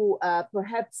wanted to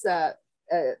perhaps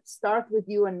start with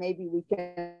you, and maybe we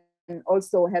can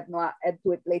also have Noah add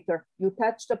to it later. You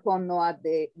touched upon, Noah,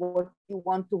 what you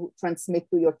want to transmit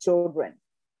to your children.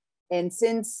 And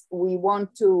since we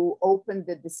want to open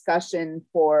the discussion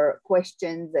for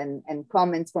questions and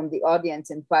comments from the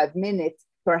audience in 5 minutes,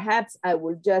 perhaps I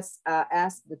will just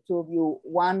ask the two of you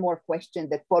one more question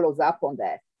that follows up on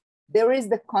that. There is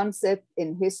the concept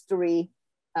in history,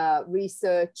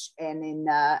 research, and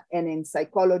in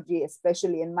psychology,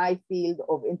 especially in my field,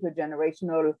 of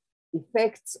intergenerational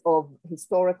effects of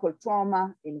historical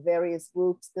trauma in various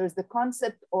groups. There's the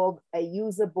concept of a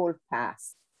usable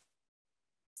past.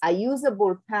 A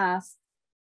usable past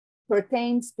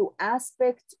pertains to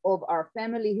aspects of our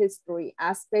family history,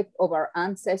 aspects of our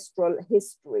ancestral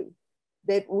history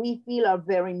that we feel are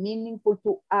very meaningful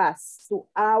to us, to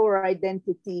our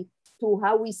identity, to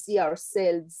how we see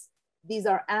ourselves. These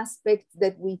are aspects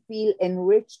that we feel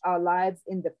enrich our lives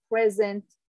in the present,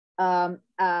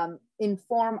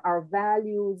 inform our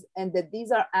values, and that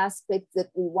these are aspects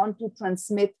that we want to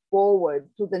transmit forward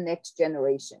to the next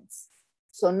generations.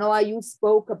 So Noah, you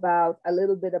spoke a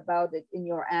little bit about it in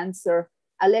your answer.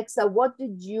 Alexa, what do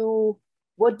you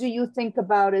think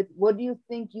about it? What do you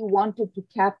think you wanted to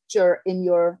capture in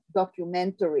your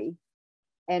documentary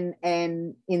and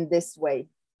in this way?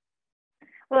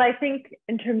 Well, I think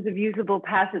in terms of usable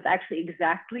past, it's actually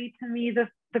exactly to me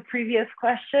the previous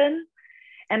question.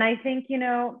 And I think, in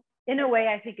a way,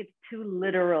 I think it's too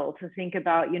literal to think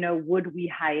about, would we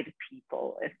hide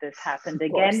people if this happened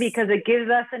again? Because it gives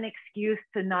us an excuse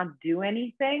to not do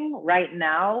anything right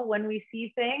now when we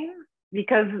see things.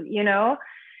 Because,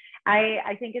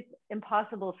 I think it's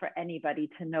impossible for anybody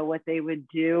to know what they would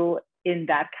do in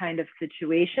that kind of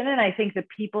situation. And I think the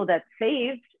people that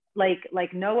saved,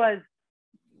 like Noah's,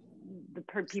 the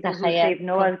people who saved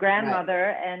Noah's grandmother,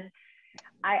 and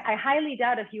I highly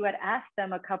doubt if you had asked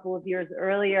them a couple of years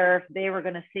earlier if they were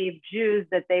going to save Jews,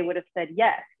 that they would have said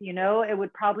yes. It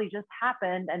would probably just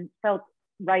happen and felt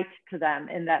right to them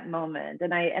in that moment.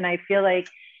 And I feel like,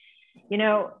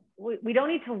 we don't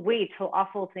need to wait till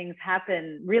awful things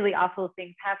happen, really awful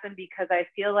things happen, because I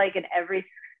feel like in every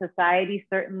society,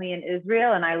 certainly in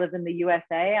Israel, and I live in the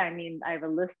USA, I mean, I have a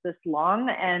list this long,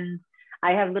 and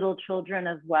I have little children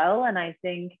as well. And I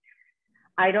think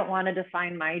I don't want to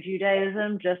define my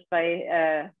Judaism just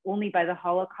by only by the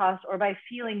Holocaust or by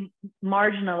feeling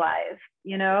marginalized.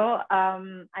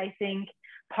 I think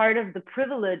part of the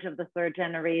privilege of the third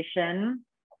generation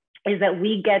is that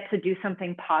we get to do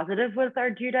something positive with our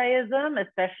Judaism,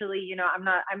 especially, I'm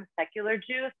a secular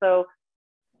Jew. So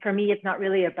for me, it's not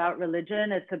really about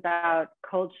religion. It's about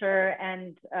culture,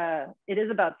 and it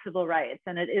is about civil rights,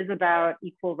 and it is about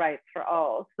equal rights for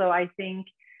all. So I think,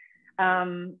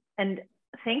 and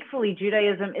thankfully,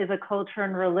 Judaism is a culture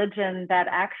and religion that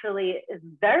actually is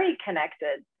very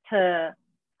connected to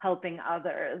helping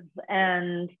others.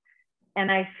 And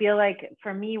I feel like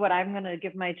for me, what I'm going to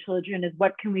give my children is,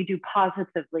 what can we do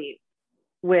positively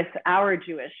with our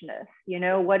Jewishness? You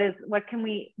know, what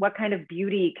kind of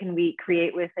beauty can we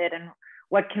create with it, and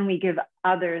what can we give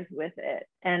others with it?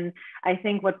 And I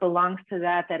think what belongs to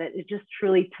that it just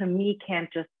truly, to me,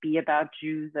 can't just be about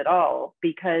Jews at all,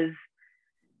 because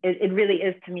it really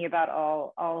is, to me, about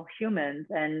all humans.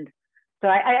 And so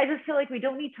I just feel like we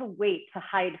don't need to wait to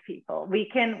hide people. We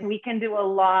can do a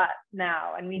lot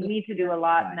now, and we need to do a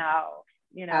lot now,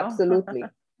 you know? Absolutely.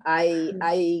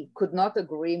 I could not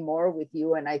agree more with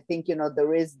you. And I think, you know,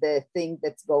 there is the thing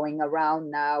that's going around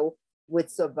now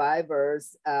with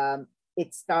survivors.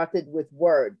 It started with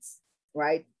words,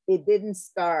 right? It didn't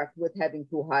start with having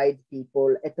to hide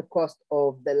people at the cost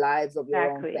of the lives of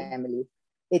your own family.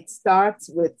 It starts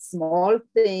with small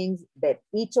things that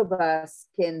each of us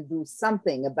can do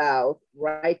something about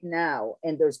right now.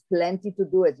 And there's plenty to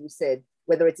do, as you said,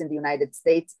 whether it's in the United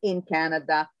States, in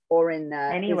Canada, or in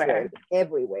anywhere,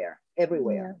 Israel,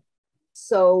 everywhere.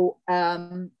 So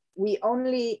we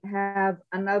only have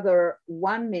another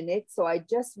 1 minute. So I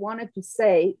just wanted to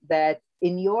say that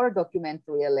in your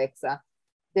documentary, Alexa,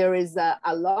 there is a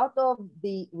lot of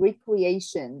the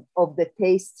recreation of the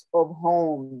tastes of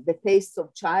home, the tastes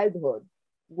of childhood,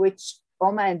 which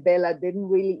Oma and Bella didn't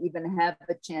really even have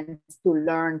a chance to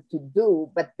learn to do,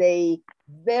 but they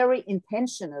very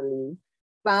intentionally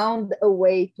found a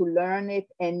way to learn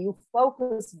it, and you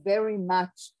focus very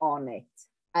much on it.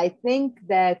 I think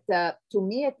that, to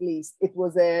me at least, it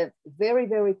was a very,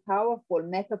 very powerful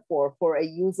metaphor for a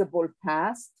usable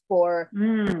past, for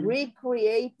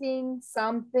recreating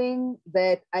something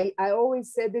that I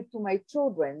always said it to my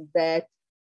children, that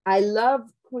I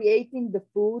love creating the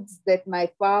foods that my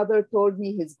father told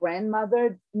me his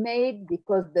grandmother made,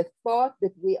 because the thought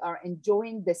that we are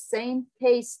enjoying the same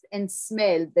taste and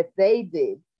smell that they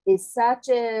did is such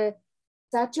a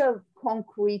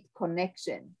concrete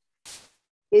connection.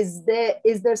 Is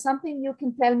there something you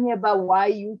can tell me about why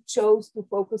you chose to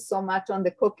focus so much on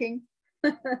the cooking?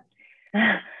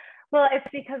 Well, it's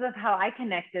because of how I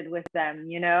connected with them,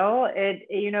 you know,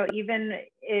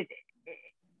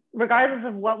 regardless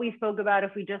of what we spoke about,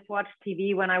 if we just watched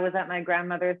TV when I was at my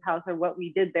grandmother's house, or what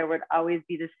we did, there would always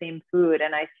be the same food.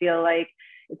 And I feel like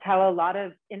it's how a lot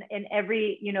of, in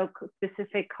every, you know,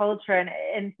 specific culture.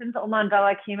 And since Oma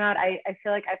Bella came out, I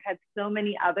feel like I've had so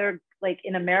many other, like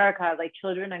in America, like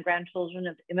children and grandchildren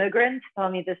of immigrants tell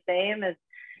me the same, as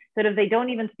sort of, they don't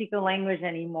even speak the language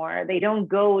anymore. They don't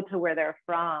go to where they're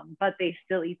from, but they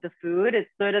still eat the food. It's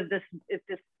sort of this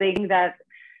thing that,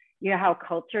 you know, how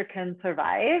culture can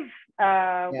survive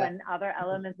when other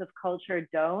elements of culture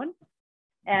don't.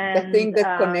 And the thing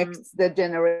that connects the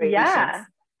generations.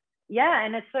 Yeah,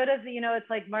 and it's sort of, you know, it's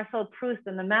like Marcel Proust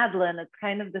and the Madeleine. It's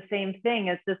kind of the same thing.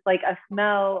 It's just like a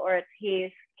smell or a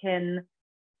taste can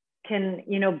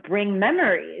you know, bring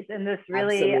memories. And this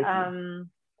really, and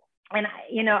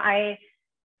you know, I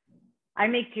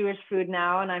make Jewish food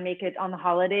now, and I make it on the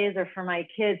holidays or for my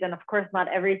kids. And of course, not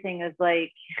everything is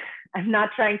like, I'm not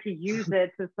trying to use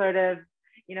it to sort of,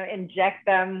 you know, inject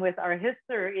them with our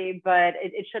history, but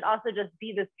it should also just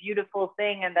be this beautiful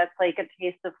thing. And that's like a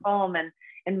taste of home. And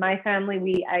in my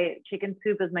family, chicken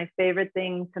soup is my favorite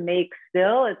thing to make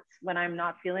still. It's when I'm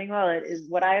not feeling well, it is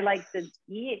what I like to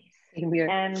eat.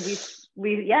 And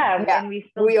we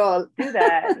all do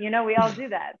that, you know, we all do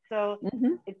that. So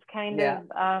it's kind of,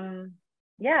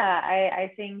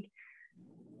 I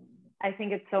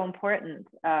think it's so important.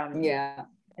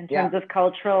 In terms of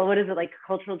cultural, what is it, like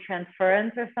cultural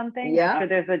transference or something? I'm sure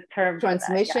there's a term.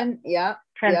 Transmission.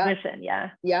 Transmission.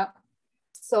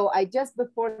 So I just,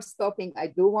 before stopping, I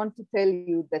do want to tell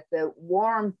you that the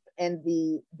warmth and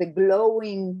the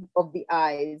glowing of the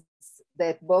eyes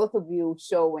that both of you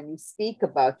show when you speak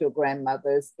about your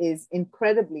grandmothers is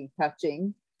incredibly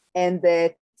touching, and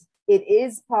that it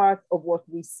is part of what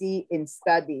we see in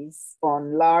studies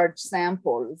on large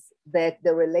samples, that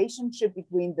the relationship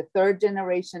between the third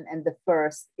generation and the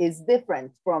first is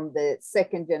different from the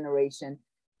second generation.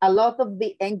 A lot of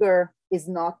the anger is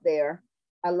not there.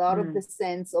 A lot of the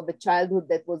sense of a childhood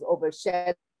that was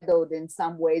overshadowed in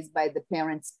some ways by the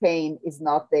parents' pain is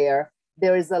not there.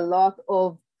 There is a lot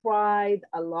of pride,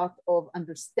 a lot of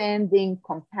understanding,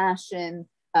 compassion,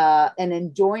 an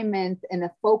enjoyment, and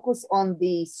a focus on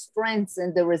the strengths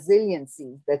and the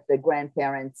resiliency that the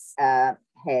grandparents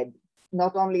had.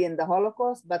 not only in the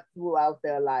Holocaust, but throughout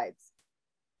their lives.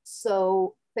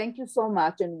 So thank you so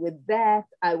much. And with that,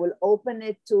 I will open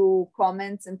it to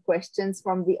comments and questions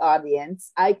from the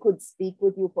audience. I could speak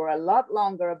with you for a lot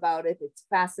longer about it. It's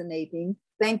fascinating.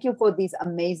 Thank you for these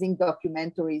amazing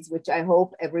documentaries, which I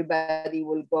hope everybody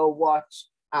will go watch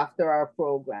after our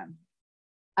program.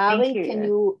 Ari, can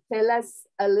you tell us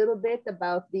a little bit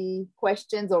about the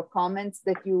questions or comments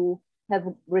that you have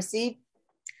received?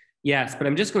 Yes, but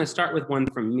I'm just going to start with one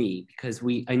from me because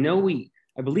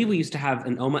I believe we used to have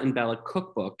an Oma and Bella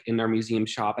cookbook in our museum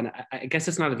shop, and I guess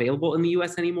it's not available in the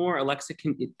US anymore. Alexa,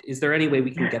 is there any way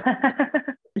we can get that?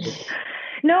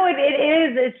 No, it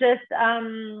is. It's just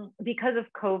because of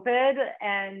COVID,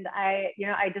 and I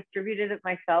distributed it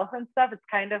myself and stuff. It's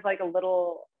kind of like a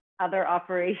little other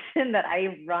operation that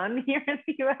I run here in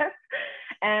the US,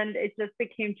 and it just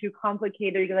became too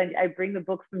complicated because I bring the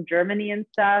books from Germany and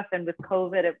stuff, and with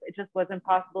COVID, it just wasn't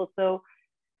possible. So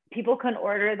people can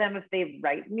order them if they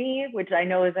write me, which I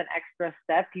know is an extra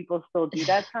step. People still do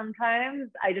that sometimes.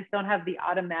 I just don't have the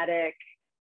automatic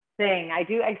thing.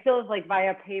 I still like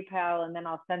via PayPal, and then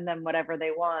I'll send them whatever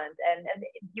they want. And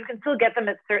you can still get them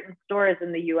at certain stores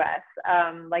in the US,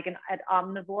 like at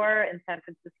Omnivore in San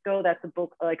Francisco. That's a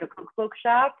book, like a cookbook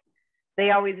shop.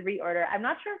 They always reorder. I'm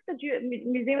not sure if the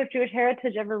Museum of Jewish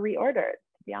Heritage ever reordered,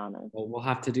 to be honest. Well, we'll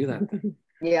have to do that then.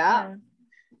 Yeah.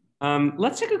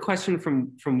 Let's take a question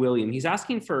from William. He's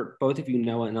asking for both of you,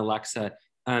 Noah and Alexa,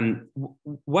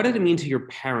 what did it mean to your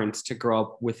parents to grow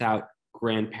up without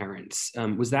grandparents?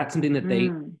 Was that something that they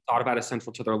thought about as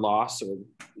central to their loss, or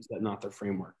is that not their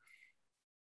framework?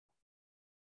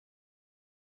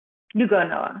 You go,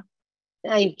 Noah.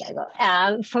 I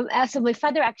go. So my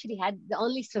father actually had the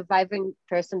only surviving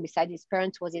person beside his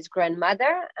parents was his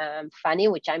grandmother, Fanny,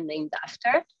 which I'm named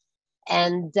after.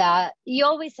 And he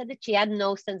always said that she had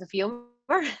no sense of humor.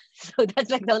 So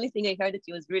that's like the only thing I heard, that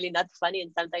she was really not funny.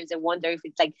 And sometimes I wonder if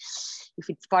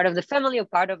it's part of the family or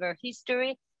part of her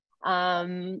history.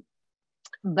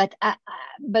 But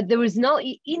there was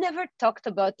he never talked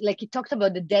about, he talked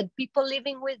about the dead people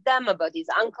living with them, about his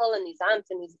uncle and his aunt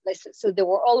and so they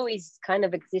were always kind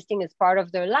of existing as part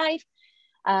of their life.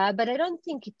 But I don't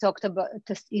think he talked about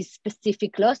his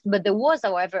specific loss. But there was,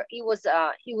 however, he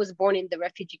was born in the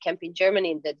refugee camp in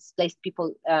Germany, in the displaced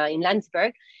people in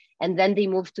Landsberg, and then they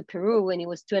moved to Peru when he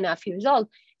was 2.5 years old.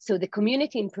 So the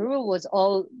community in Peru was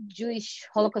all Jewish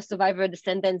Holocaust survivor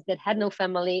descendants that had no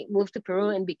family, moved to Peru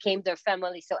and became their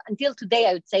family. So until today,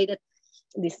 I would say that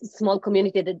this small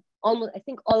community that I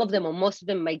think all of them or most of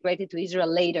them migrated to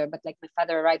Israel later, but like my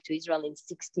father arrived to Israel in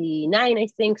 1969, I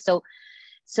think.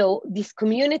 So this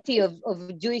community of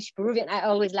Jewish Peruvian, I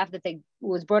always laugh that I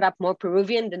was brought up more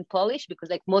Peruvian than Polish, because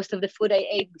like most of the food I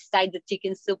ate besides the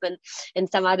chicken soup and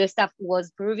some other stuff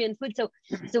was Peruvian food. So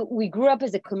we grew up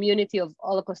as a community of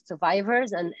Holocaust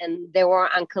survivors, and they were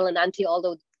uncle and auntie,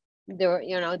 although they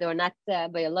were not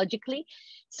biologically.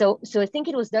 So I think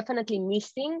it was definitely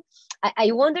missing.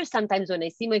 I wonder sometimes when I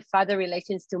see my father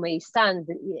relations to my sons,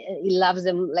 he loves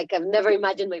them. Like I've never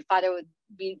imagined my father would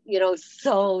be,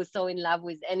 so in love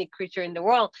with any creature in the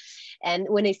world. And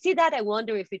when I see that, I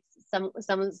wonder if it's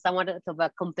somewhat of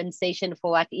a compensation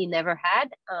for what he never had.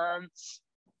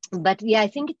 But yeah, I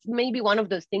think it's maybe one of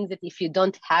those things that if you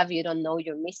don't have, you don't know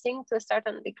you're missing to a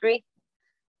certain degree.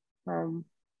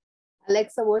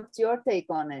 Alexa, what's your take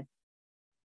on it?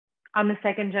 On the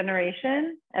second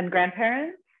generation and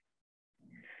grandparents?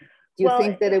 Do you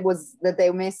think that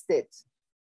they missed it?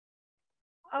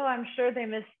 Oh, I'm sure they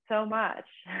missed so much.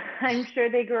 I'm sure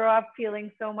they grew up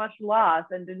feeling so much loss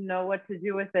and didn't know what to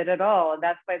do with it at all. And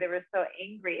that's why they were so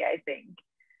angry, I think.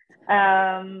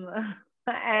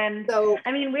 And so,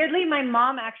 I mean, weirdly, my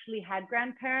mom actually had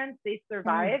grandparents. They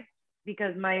survived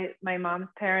because my mom's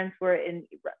parents were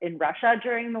in Russia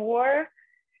during the war.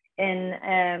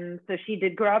 And so she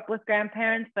did grow up with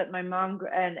grandparents, but my mom,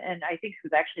 and I think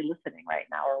she's actually listening right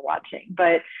now or watching,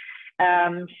 but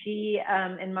she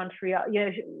in Montreal,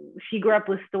 she grew up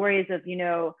with stories of,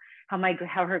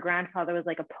 how her grandfather was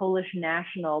like a Polish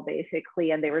national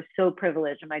basically, and they were so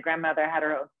privileged. And my grandmother had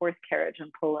her own horse carriage in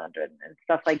Poland and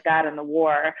stuff like that in the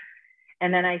war.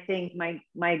 And then I think my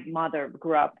mother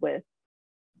grew up with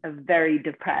a very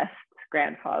depressed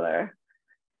grandfather,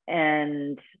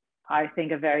 and I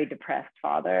think a very depressed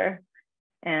father.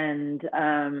 And,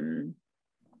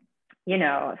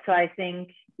 so I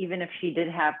think even if she did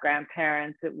have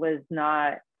grandparents, it was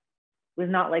not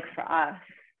like for us,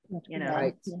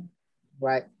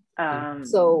 Right.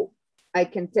 So I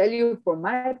can tell you from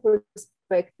my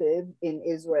perspective in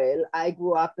Israel, I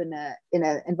grew up in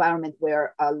an environment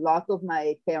where a lot of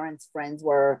my parents' friends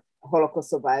were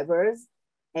Holocaust survivors.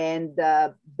 And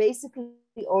basically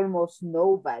almost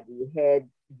nobody had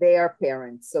their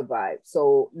parents survive.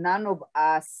 So none of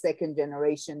us second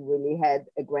generation really had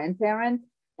a grandparent.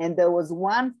 And there was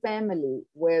one family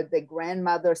where the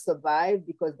grandmother survived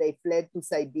because they fled to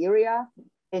Siberia.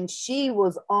 And she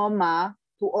was Oma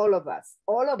to all of us.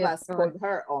 All of us called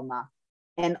her Oma.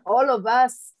 And all of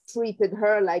us treated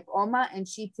her like Oma, and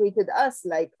she treated us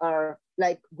like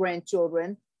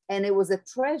grandchildren. And it was a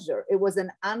treasure. It was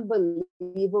an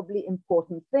unbelievably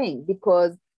important thing,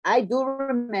 because I do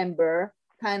remember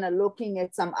kind of looking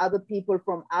at some other people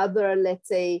from other, let's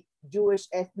say, Jewish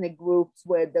ethnic groups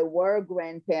where there were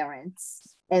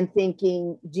grandparents and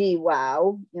thinking, gee,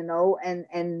 wow, you know,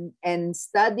 and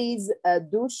studies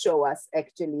do show us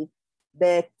actually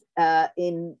that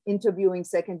in interviewing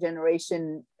second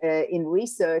generation in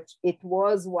research, it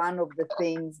was one of the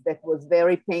things that was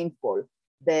very painful.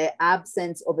 The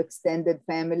absence of extended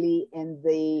family and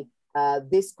the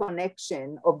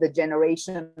disconnection of the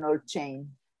generational chain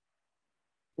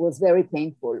was very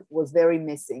painful, was very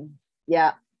missing.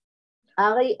 Yeah.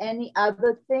 Ari, any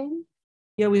other thing?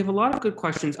 Yeah, we have a lot of good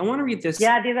questions. I want to read this.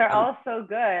 Yeah, these are all so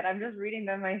good. I'm just reading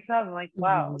them myself. I'm like,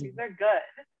 wow, these are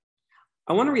good.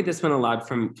 I want to read this one aloud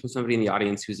from somebody in the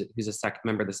audience who's a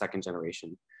member of the second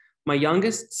generation. My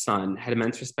youngest son had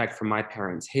immense respect for my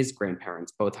parents, his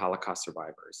grandparents, both Holocaust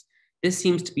survivors. This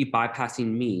seems to be bypassing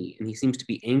me, and he seems to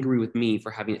be angry with me for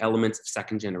having elements of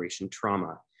second generation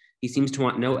trauma. He seems to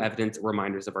want no evidence or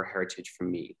reminders of our heritage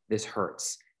from me. This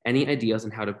hurts. Any ideas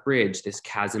on how to bridge this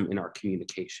chasm in our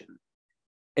communication?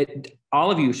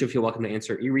 All of you should feel welcome to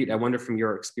answer. Irit, I wonder from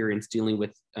your experience dealing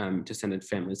with descendant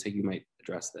families, how you might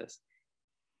address this.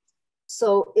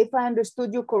 So if I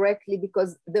understood you correctly,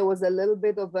 because there was a little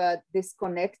bit of a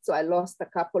disconnect, so I lost a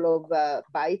couple of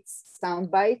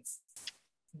sound bites.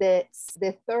 The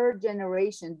third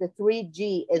generation, the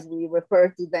 3G, as we refer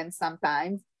to them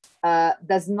sometimes,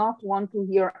 does not want to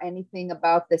hear anything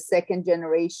about the second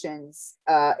generation's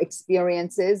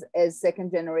experiences as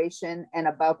second generation and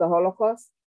about the Holocaust?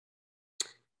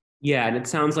 Yeah, and it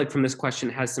sounds like from this question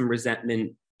it has some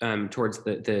resentment towards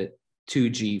the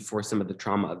 2G for some of the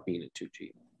trauma of being a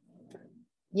 2G.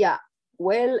 Yeah,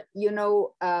 well, you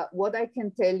know, what I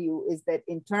can tell you is that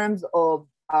in terms of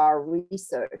our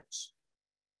research,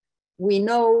 we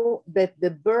know that the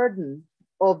burden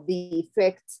of the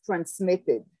effects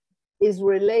transmitted is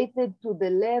related to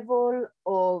the level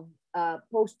of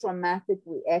post-traumatic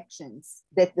reactions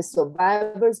that the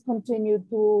survivors continue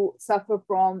to suffer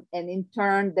from, and in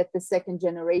turn that the second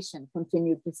generation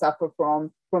continue to suffer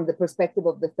from the perspective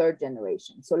of the third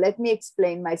generation. So let me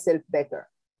explain myself better.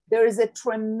 There is a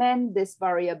tremendous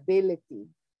variability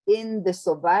in the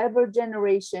survivor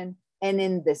generation and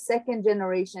in the second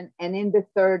generation and in the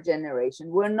third generation.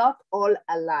 We're not all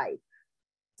alike.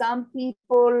 Some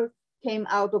people came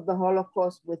out of the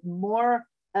Holocaust with more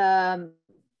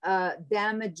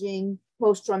damaging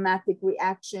post-traumatic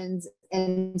reactions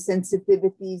and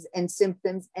sensitivities and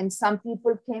symptoms, and some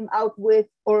people came out with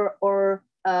or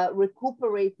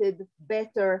recuperated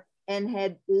better and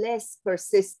had less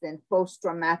persistent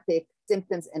post-traumatic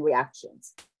symptoms and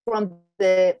reactions. From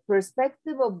the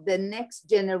perspective of the next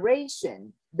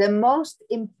generation, the most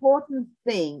important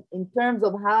thing in terms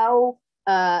of how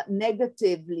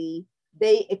negatively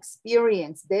they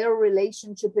experience their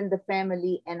relationship in the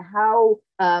family and how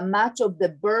much of the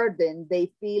burden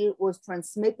they feel was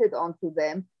transmitted onto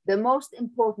them, the most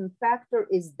important factor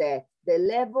is that the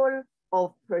level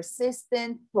of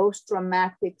persistent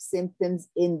post-traumatic symptoms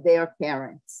in their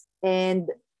parents. And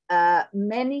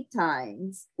many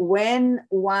times when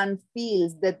one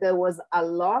feels that there was a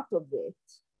lot of it,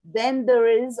 then there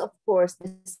is, of course,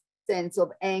 this sense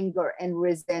of anger and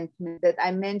resentment that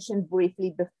I mentioned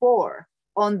briefly before.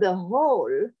 On the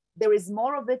whole, there is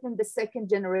more of it in the second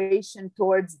generation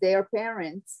towards their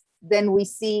parents than we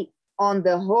see on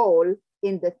the whole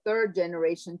in the third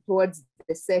generation towards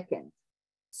the second.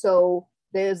 So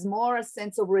there's more a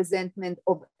sense of resentment,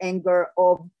 of anger,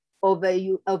 of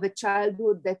a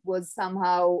childhood that was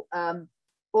somehow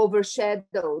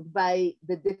overshadowed by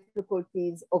the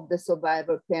difficulties of the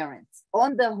survivor parents.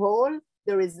 On the whole,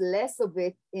 there is less of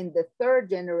it in the third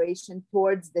generation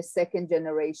towards the second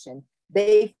generation.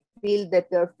 They feel that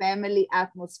their family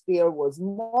atmosphere was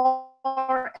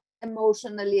more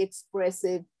emotionally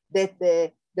expressive, that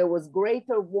there was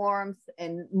greater warmth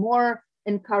and more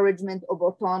encouragement of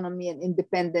autonomy and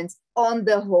independence on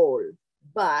the whole.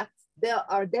 But there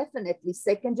are definitely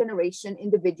second generation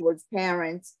individuals,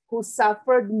 parents who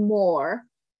suffered more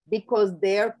because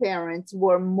their parents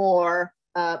were more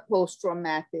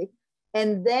post-traumatic.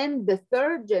 And then the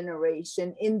third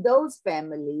generation in those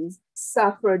families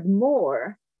suffered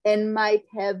more and might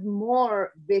have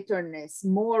more bitterness,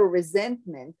 more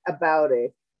resentment about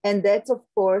it. And that's, of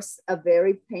course, a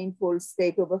very painful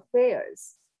state of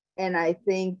affairs. And I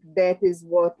think that is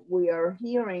what we are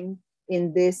hearing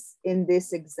in this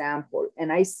example.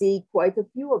 And I see quite a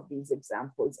few of these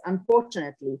examples,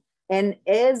 unfortunately. And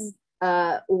as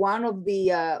one of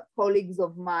the colleagues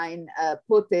of mine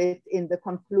put it in the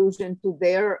conclusion to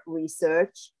their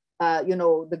research,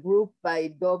 the group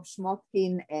by Dov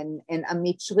Shmotkin and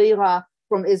Amit Shrira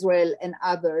from Israel and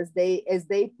others, as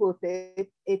they put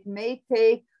it, it may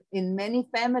take in many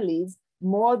families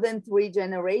more than 3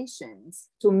 generations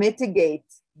to mitigate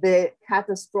the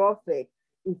catastrophic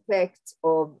effects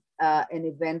of an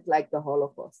event like the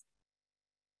Holocaust.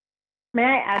 May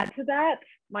I add to that?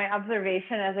 My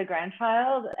observation as a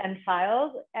grandchild and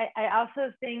child, I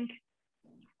also think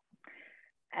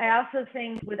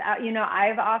without,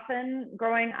 I've often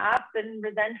growing up been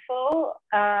resentful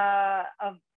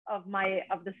of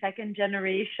the second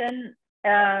generation,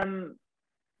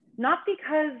 not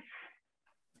because,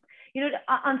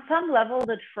 on some level,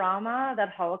 the trauma that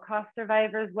Holocaust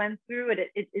survivors went through,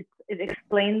 it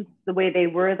explains the way they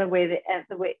were, the way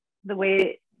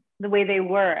they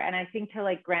were. And I think to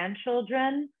like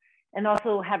grandchildren and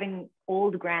also having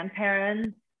old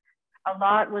grandparents, a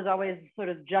lot was always sort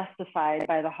of justified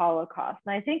by the Holocaust.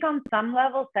 And I think on some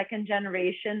level, second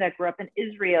generation that grew up in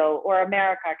Israel or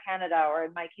America, Canada, or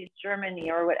in my case, Germany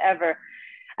or whatever,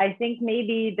 I think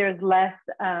maybe there's less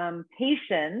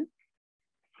patience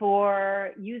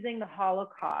for using the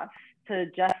Holocaust to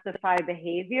justify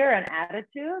behavior and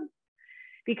attitudes.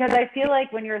 Because I feel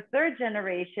like when you're third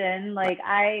generation, like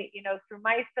through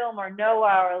my film or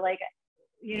Noah, or like,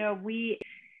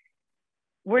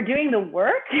 we're doing the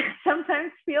work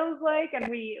sometimes feels like, and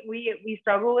we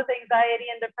struggle with anxiety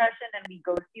and depression, and we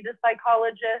go see the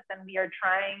psychologist and we are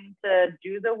trying to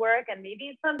do the work. And maybe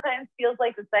it sometimes feels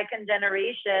like the second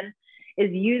generation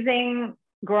is using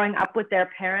growing up with their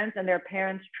parents and their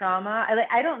parents' trauma.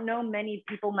 I don't know many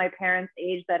people my parents'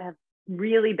 age that have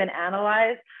really been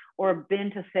analyzed or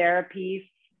been to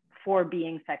therapy for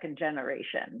being second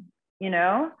generation,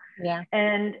 Yeah.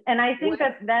 And I think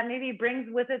that maybe brings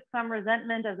with it some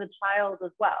resentment as a child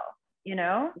as well,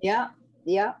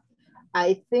 Yeah.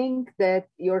 I think that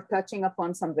you're touching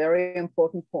upon some very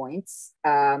important points,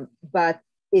 but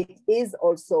it is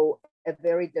also a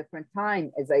very different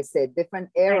time, as I said, different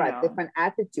era, different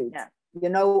attitudes. Yeah.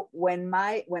 When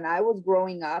I was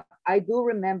growing up, I do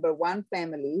remember one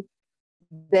family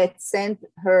that sent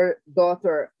her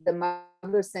daughter, the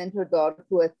mother sent her daughter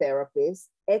to a therapist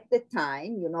at the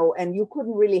time, and you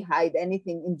couldn't really hide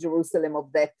anything in Jerusalem of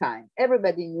that time.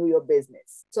 Everybody knew your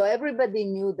business. So everybody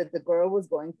knew that the girl was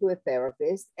going to a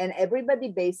therapist, and everybody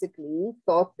basically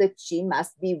thought that she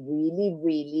must be really,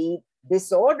 really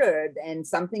disordered and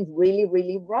something's really,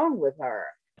 really wrong with her.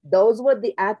 Those were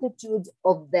the attitudes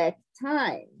of that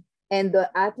time, and the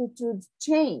attitudes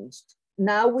changed.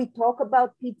 Now we talk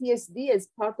about PTSD as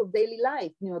part of daily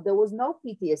life. There was no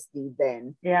PTSD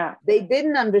then. Yeah. They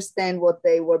didn't understand what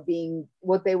they were being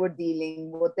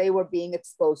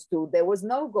exposed to. There was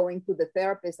no going to the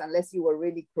therapist unless you were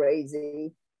really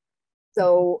crazy.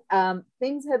 So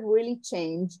things have really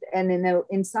changed. And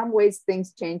in some ways,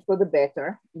 things change for the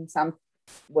better. In some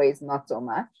ways, not so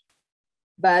much.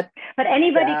 But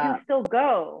anybody can still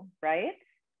go, right?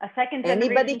 A second generation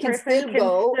anybody can still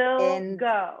go.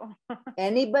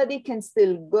 Anybody can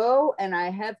still go. And I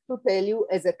have to tell you,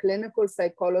 as a clinical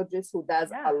psychologist who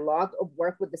does a lot of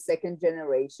work with the second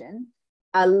generation,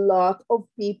 a lot of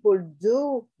people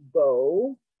do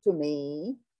go to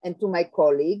me and to my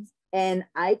colleagues, and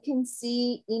I can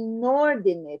see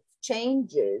inordinate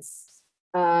changes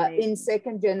in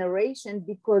second generation,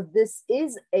 because this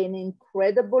is an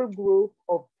incredible group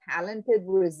of talented,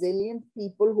 resilient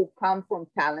people who come from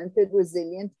talented,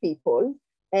 resilient people,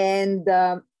 and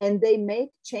they make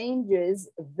changes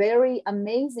very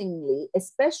amazingly,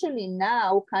 especially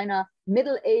now. Kind of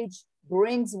middle age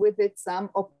brings with it some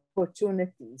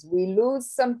opportunities. We lose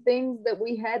some things that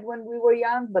we had when we were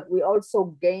young, but we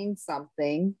also gain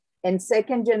something. And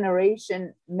second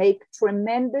generation make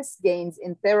tremendous gains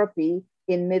in therapy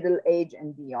in middle age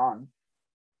and beyond.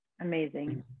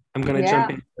 Amazing. I'm going to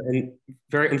jump in, and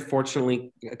very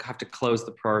unfortunately, I have to close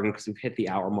the program because we've hit the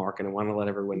hour mark, and I want to let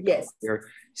everyone go. We're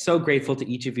so grateful to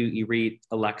each of you, Irit,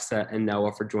 Alexa, and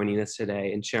Noah, for joining us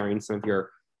today and sharing some of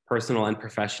your personal and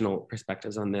professional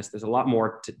perspectives on this. There's a lot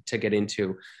more to get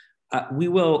into. We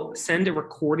will send a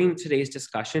recording of today's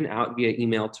discussion out via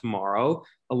email tomorrow,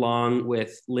 along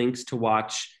with links to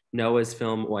watch Noah's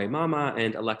film, Oy Mama,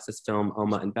 and Alexa's film,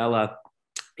 Oma and Bella,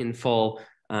 in full.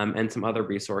 and some other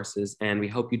resources. And we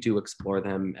hope you do explore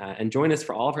them and join us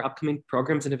for all of our upcoming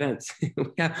programs and events.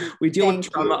 We deal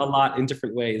with trauma a lot in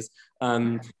different ways.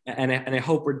 And I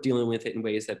hope we're dealing with it in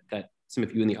ways that some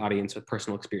of you in the audience with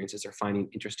personal experiences are finding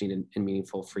interesting and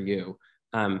meaningful for you.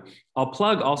 I'll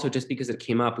plug also, just because it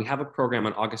came up, we have a program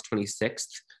on August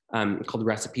 26th called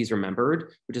Recipes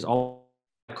Remembered, which is all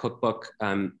a cookbook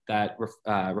that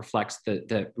reflects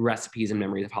the recipes and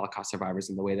memories of Holocaust survivors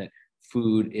and the way that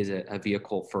food is a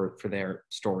vehicle for their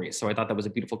stories. So I thought that was a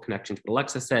beautiful connection to what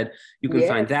Alexa said. You can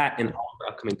find that and all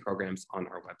our upcoming programs on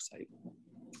our website.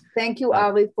 Thank you,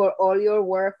 Ari, for all your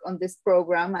work on this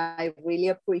program. I really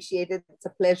appreciate it. It's a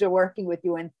pleasure working with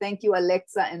you. And thank you,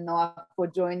 Alexa and Noah, for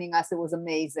joining us. It was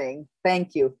amazing.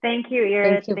 Thank you. Thank you,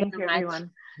 Irit. Thank you,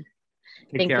 everyone.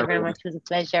 Thank you very much. It was a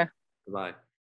pleasure. Bye.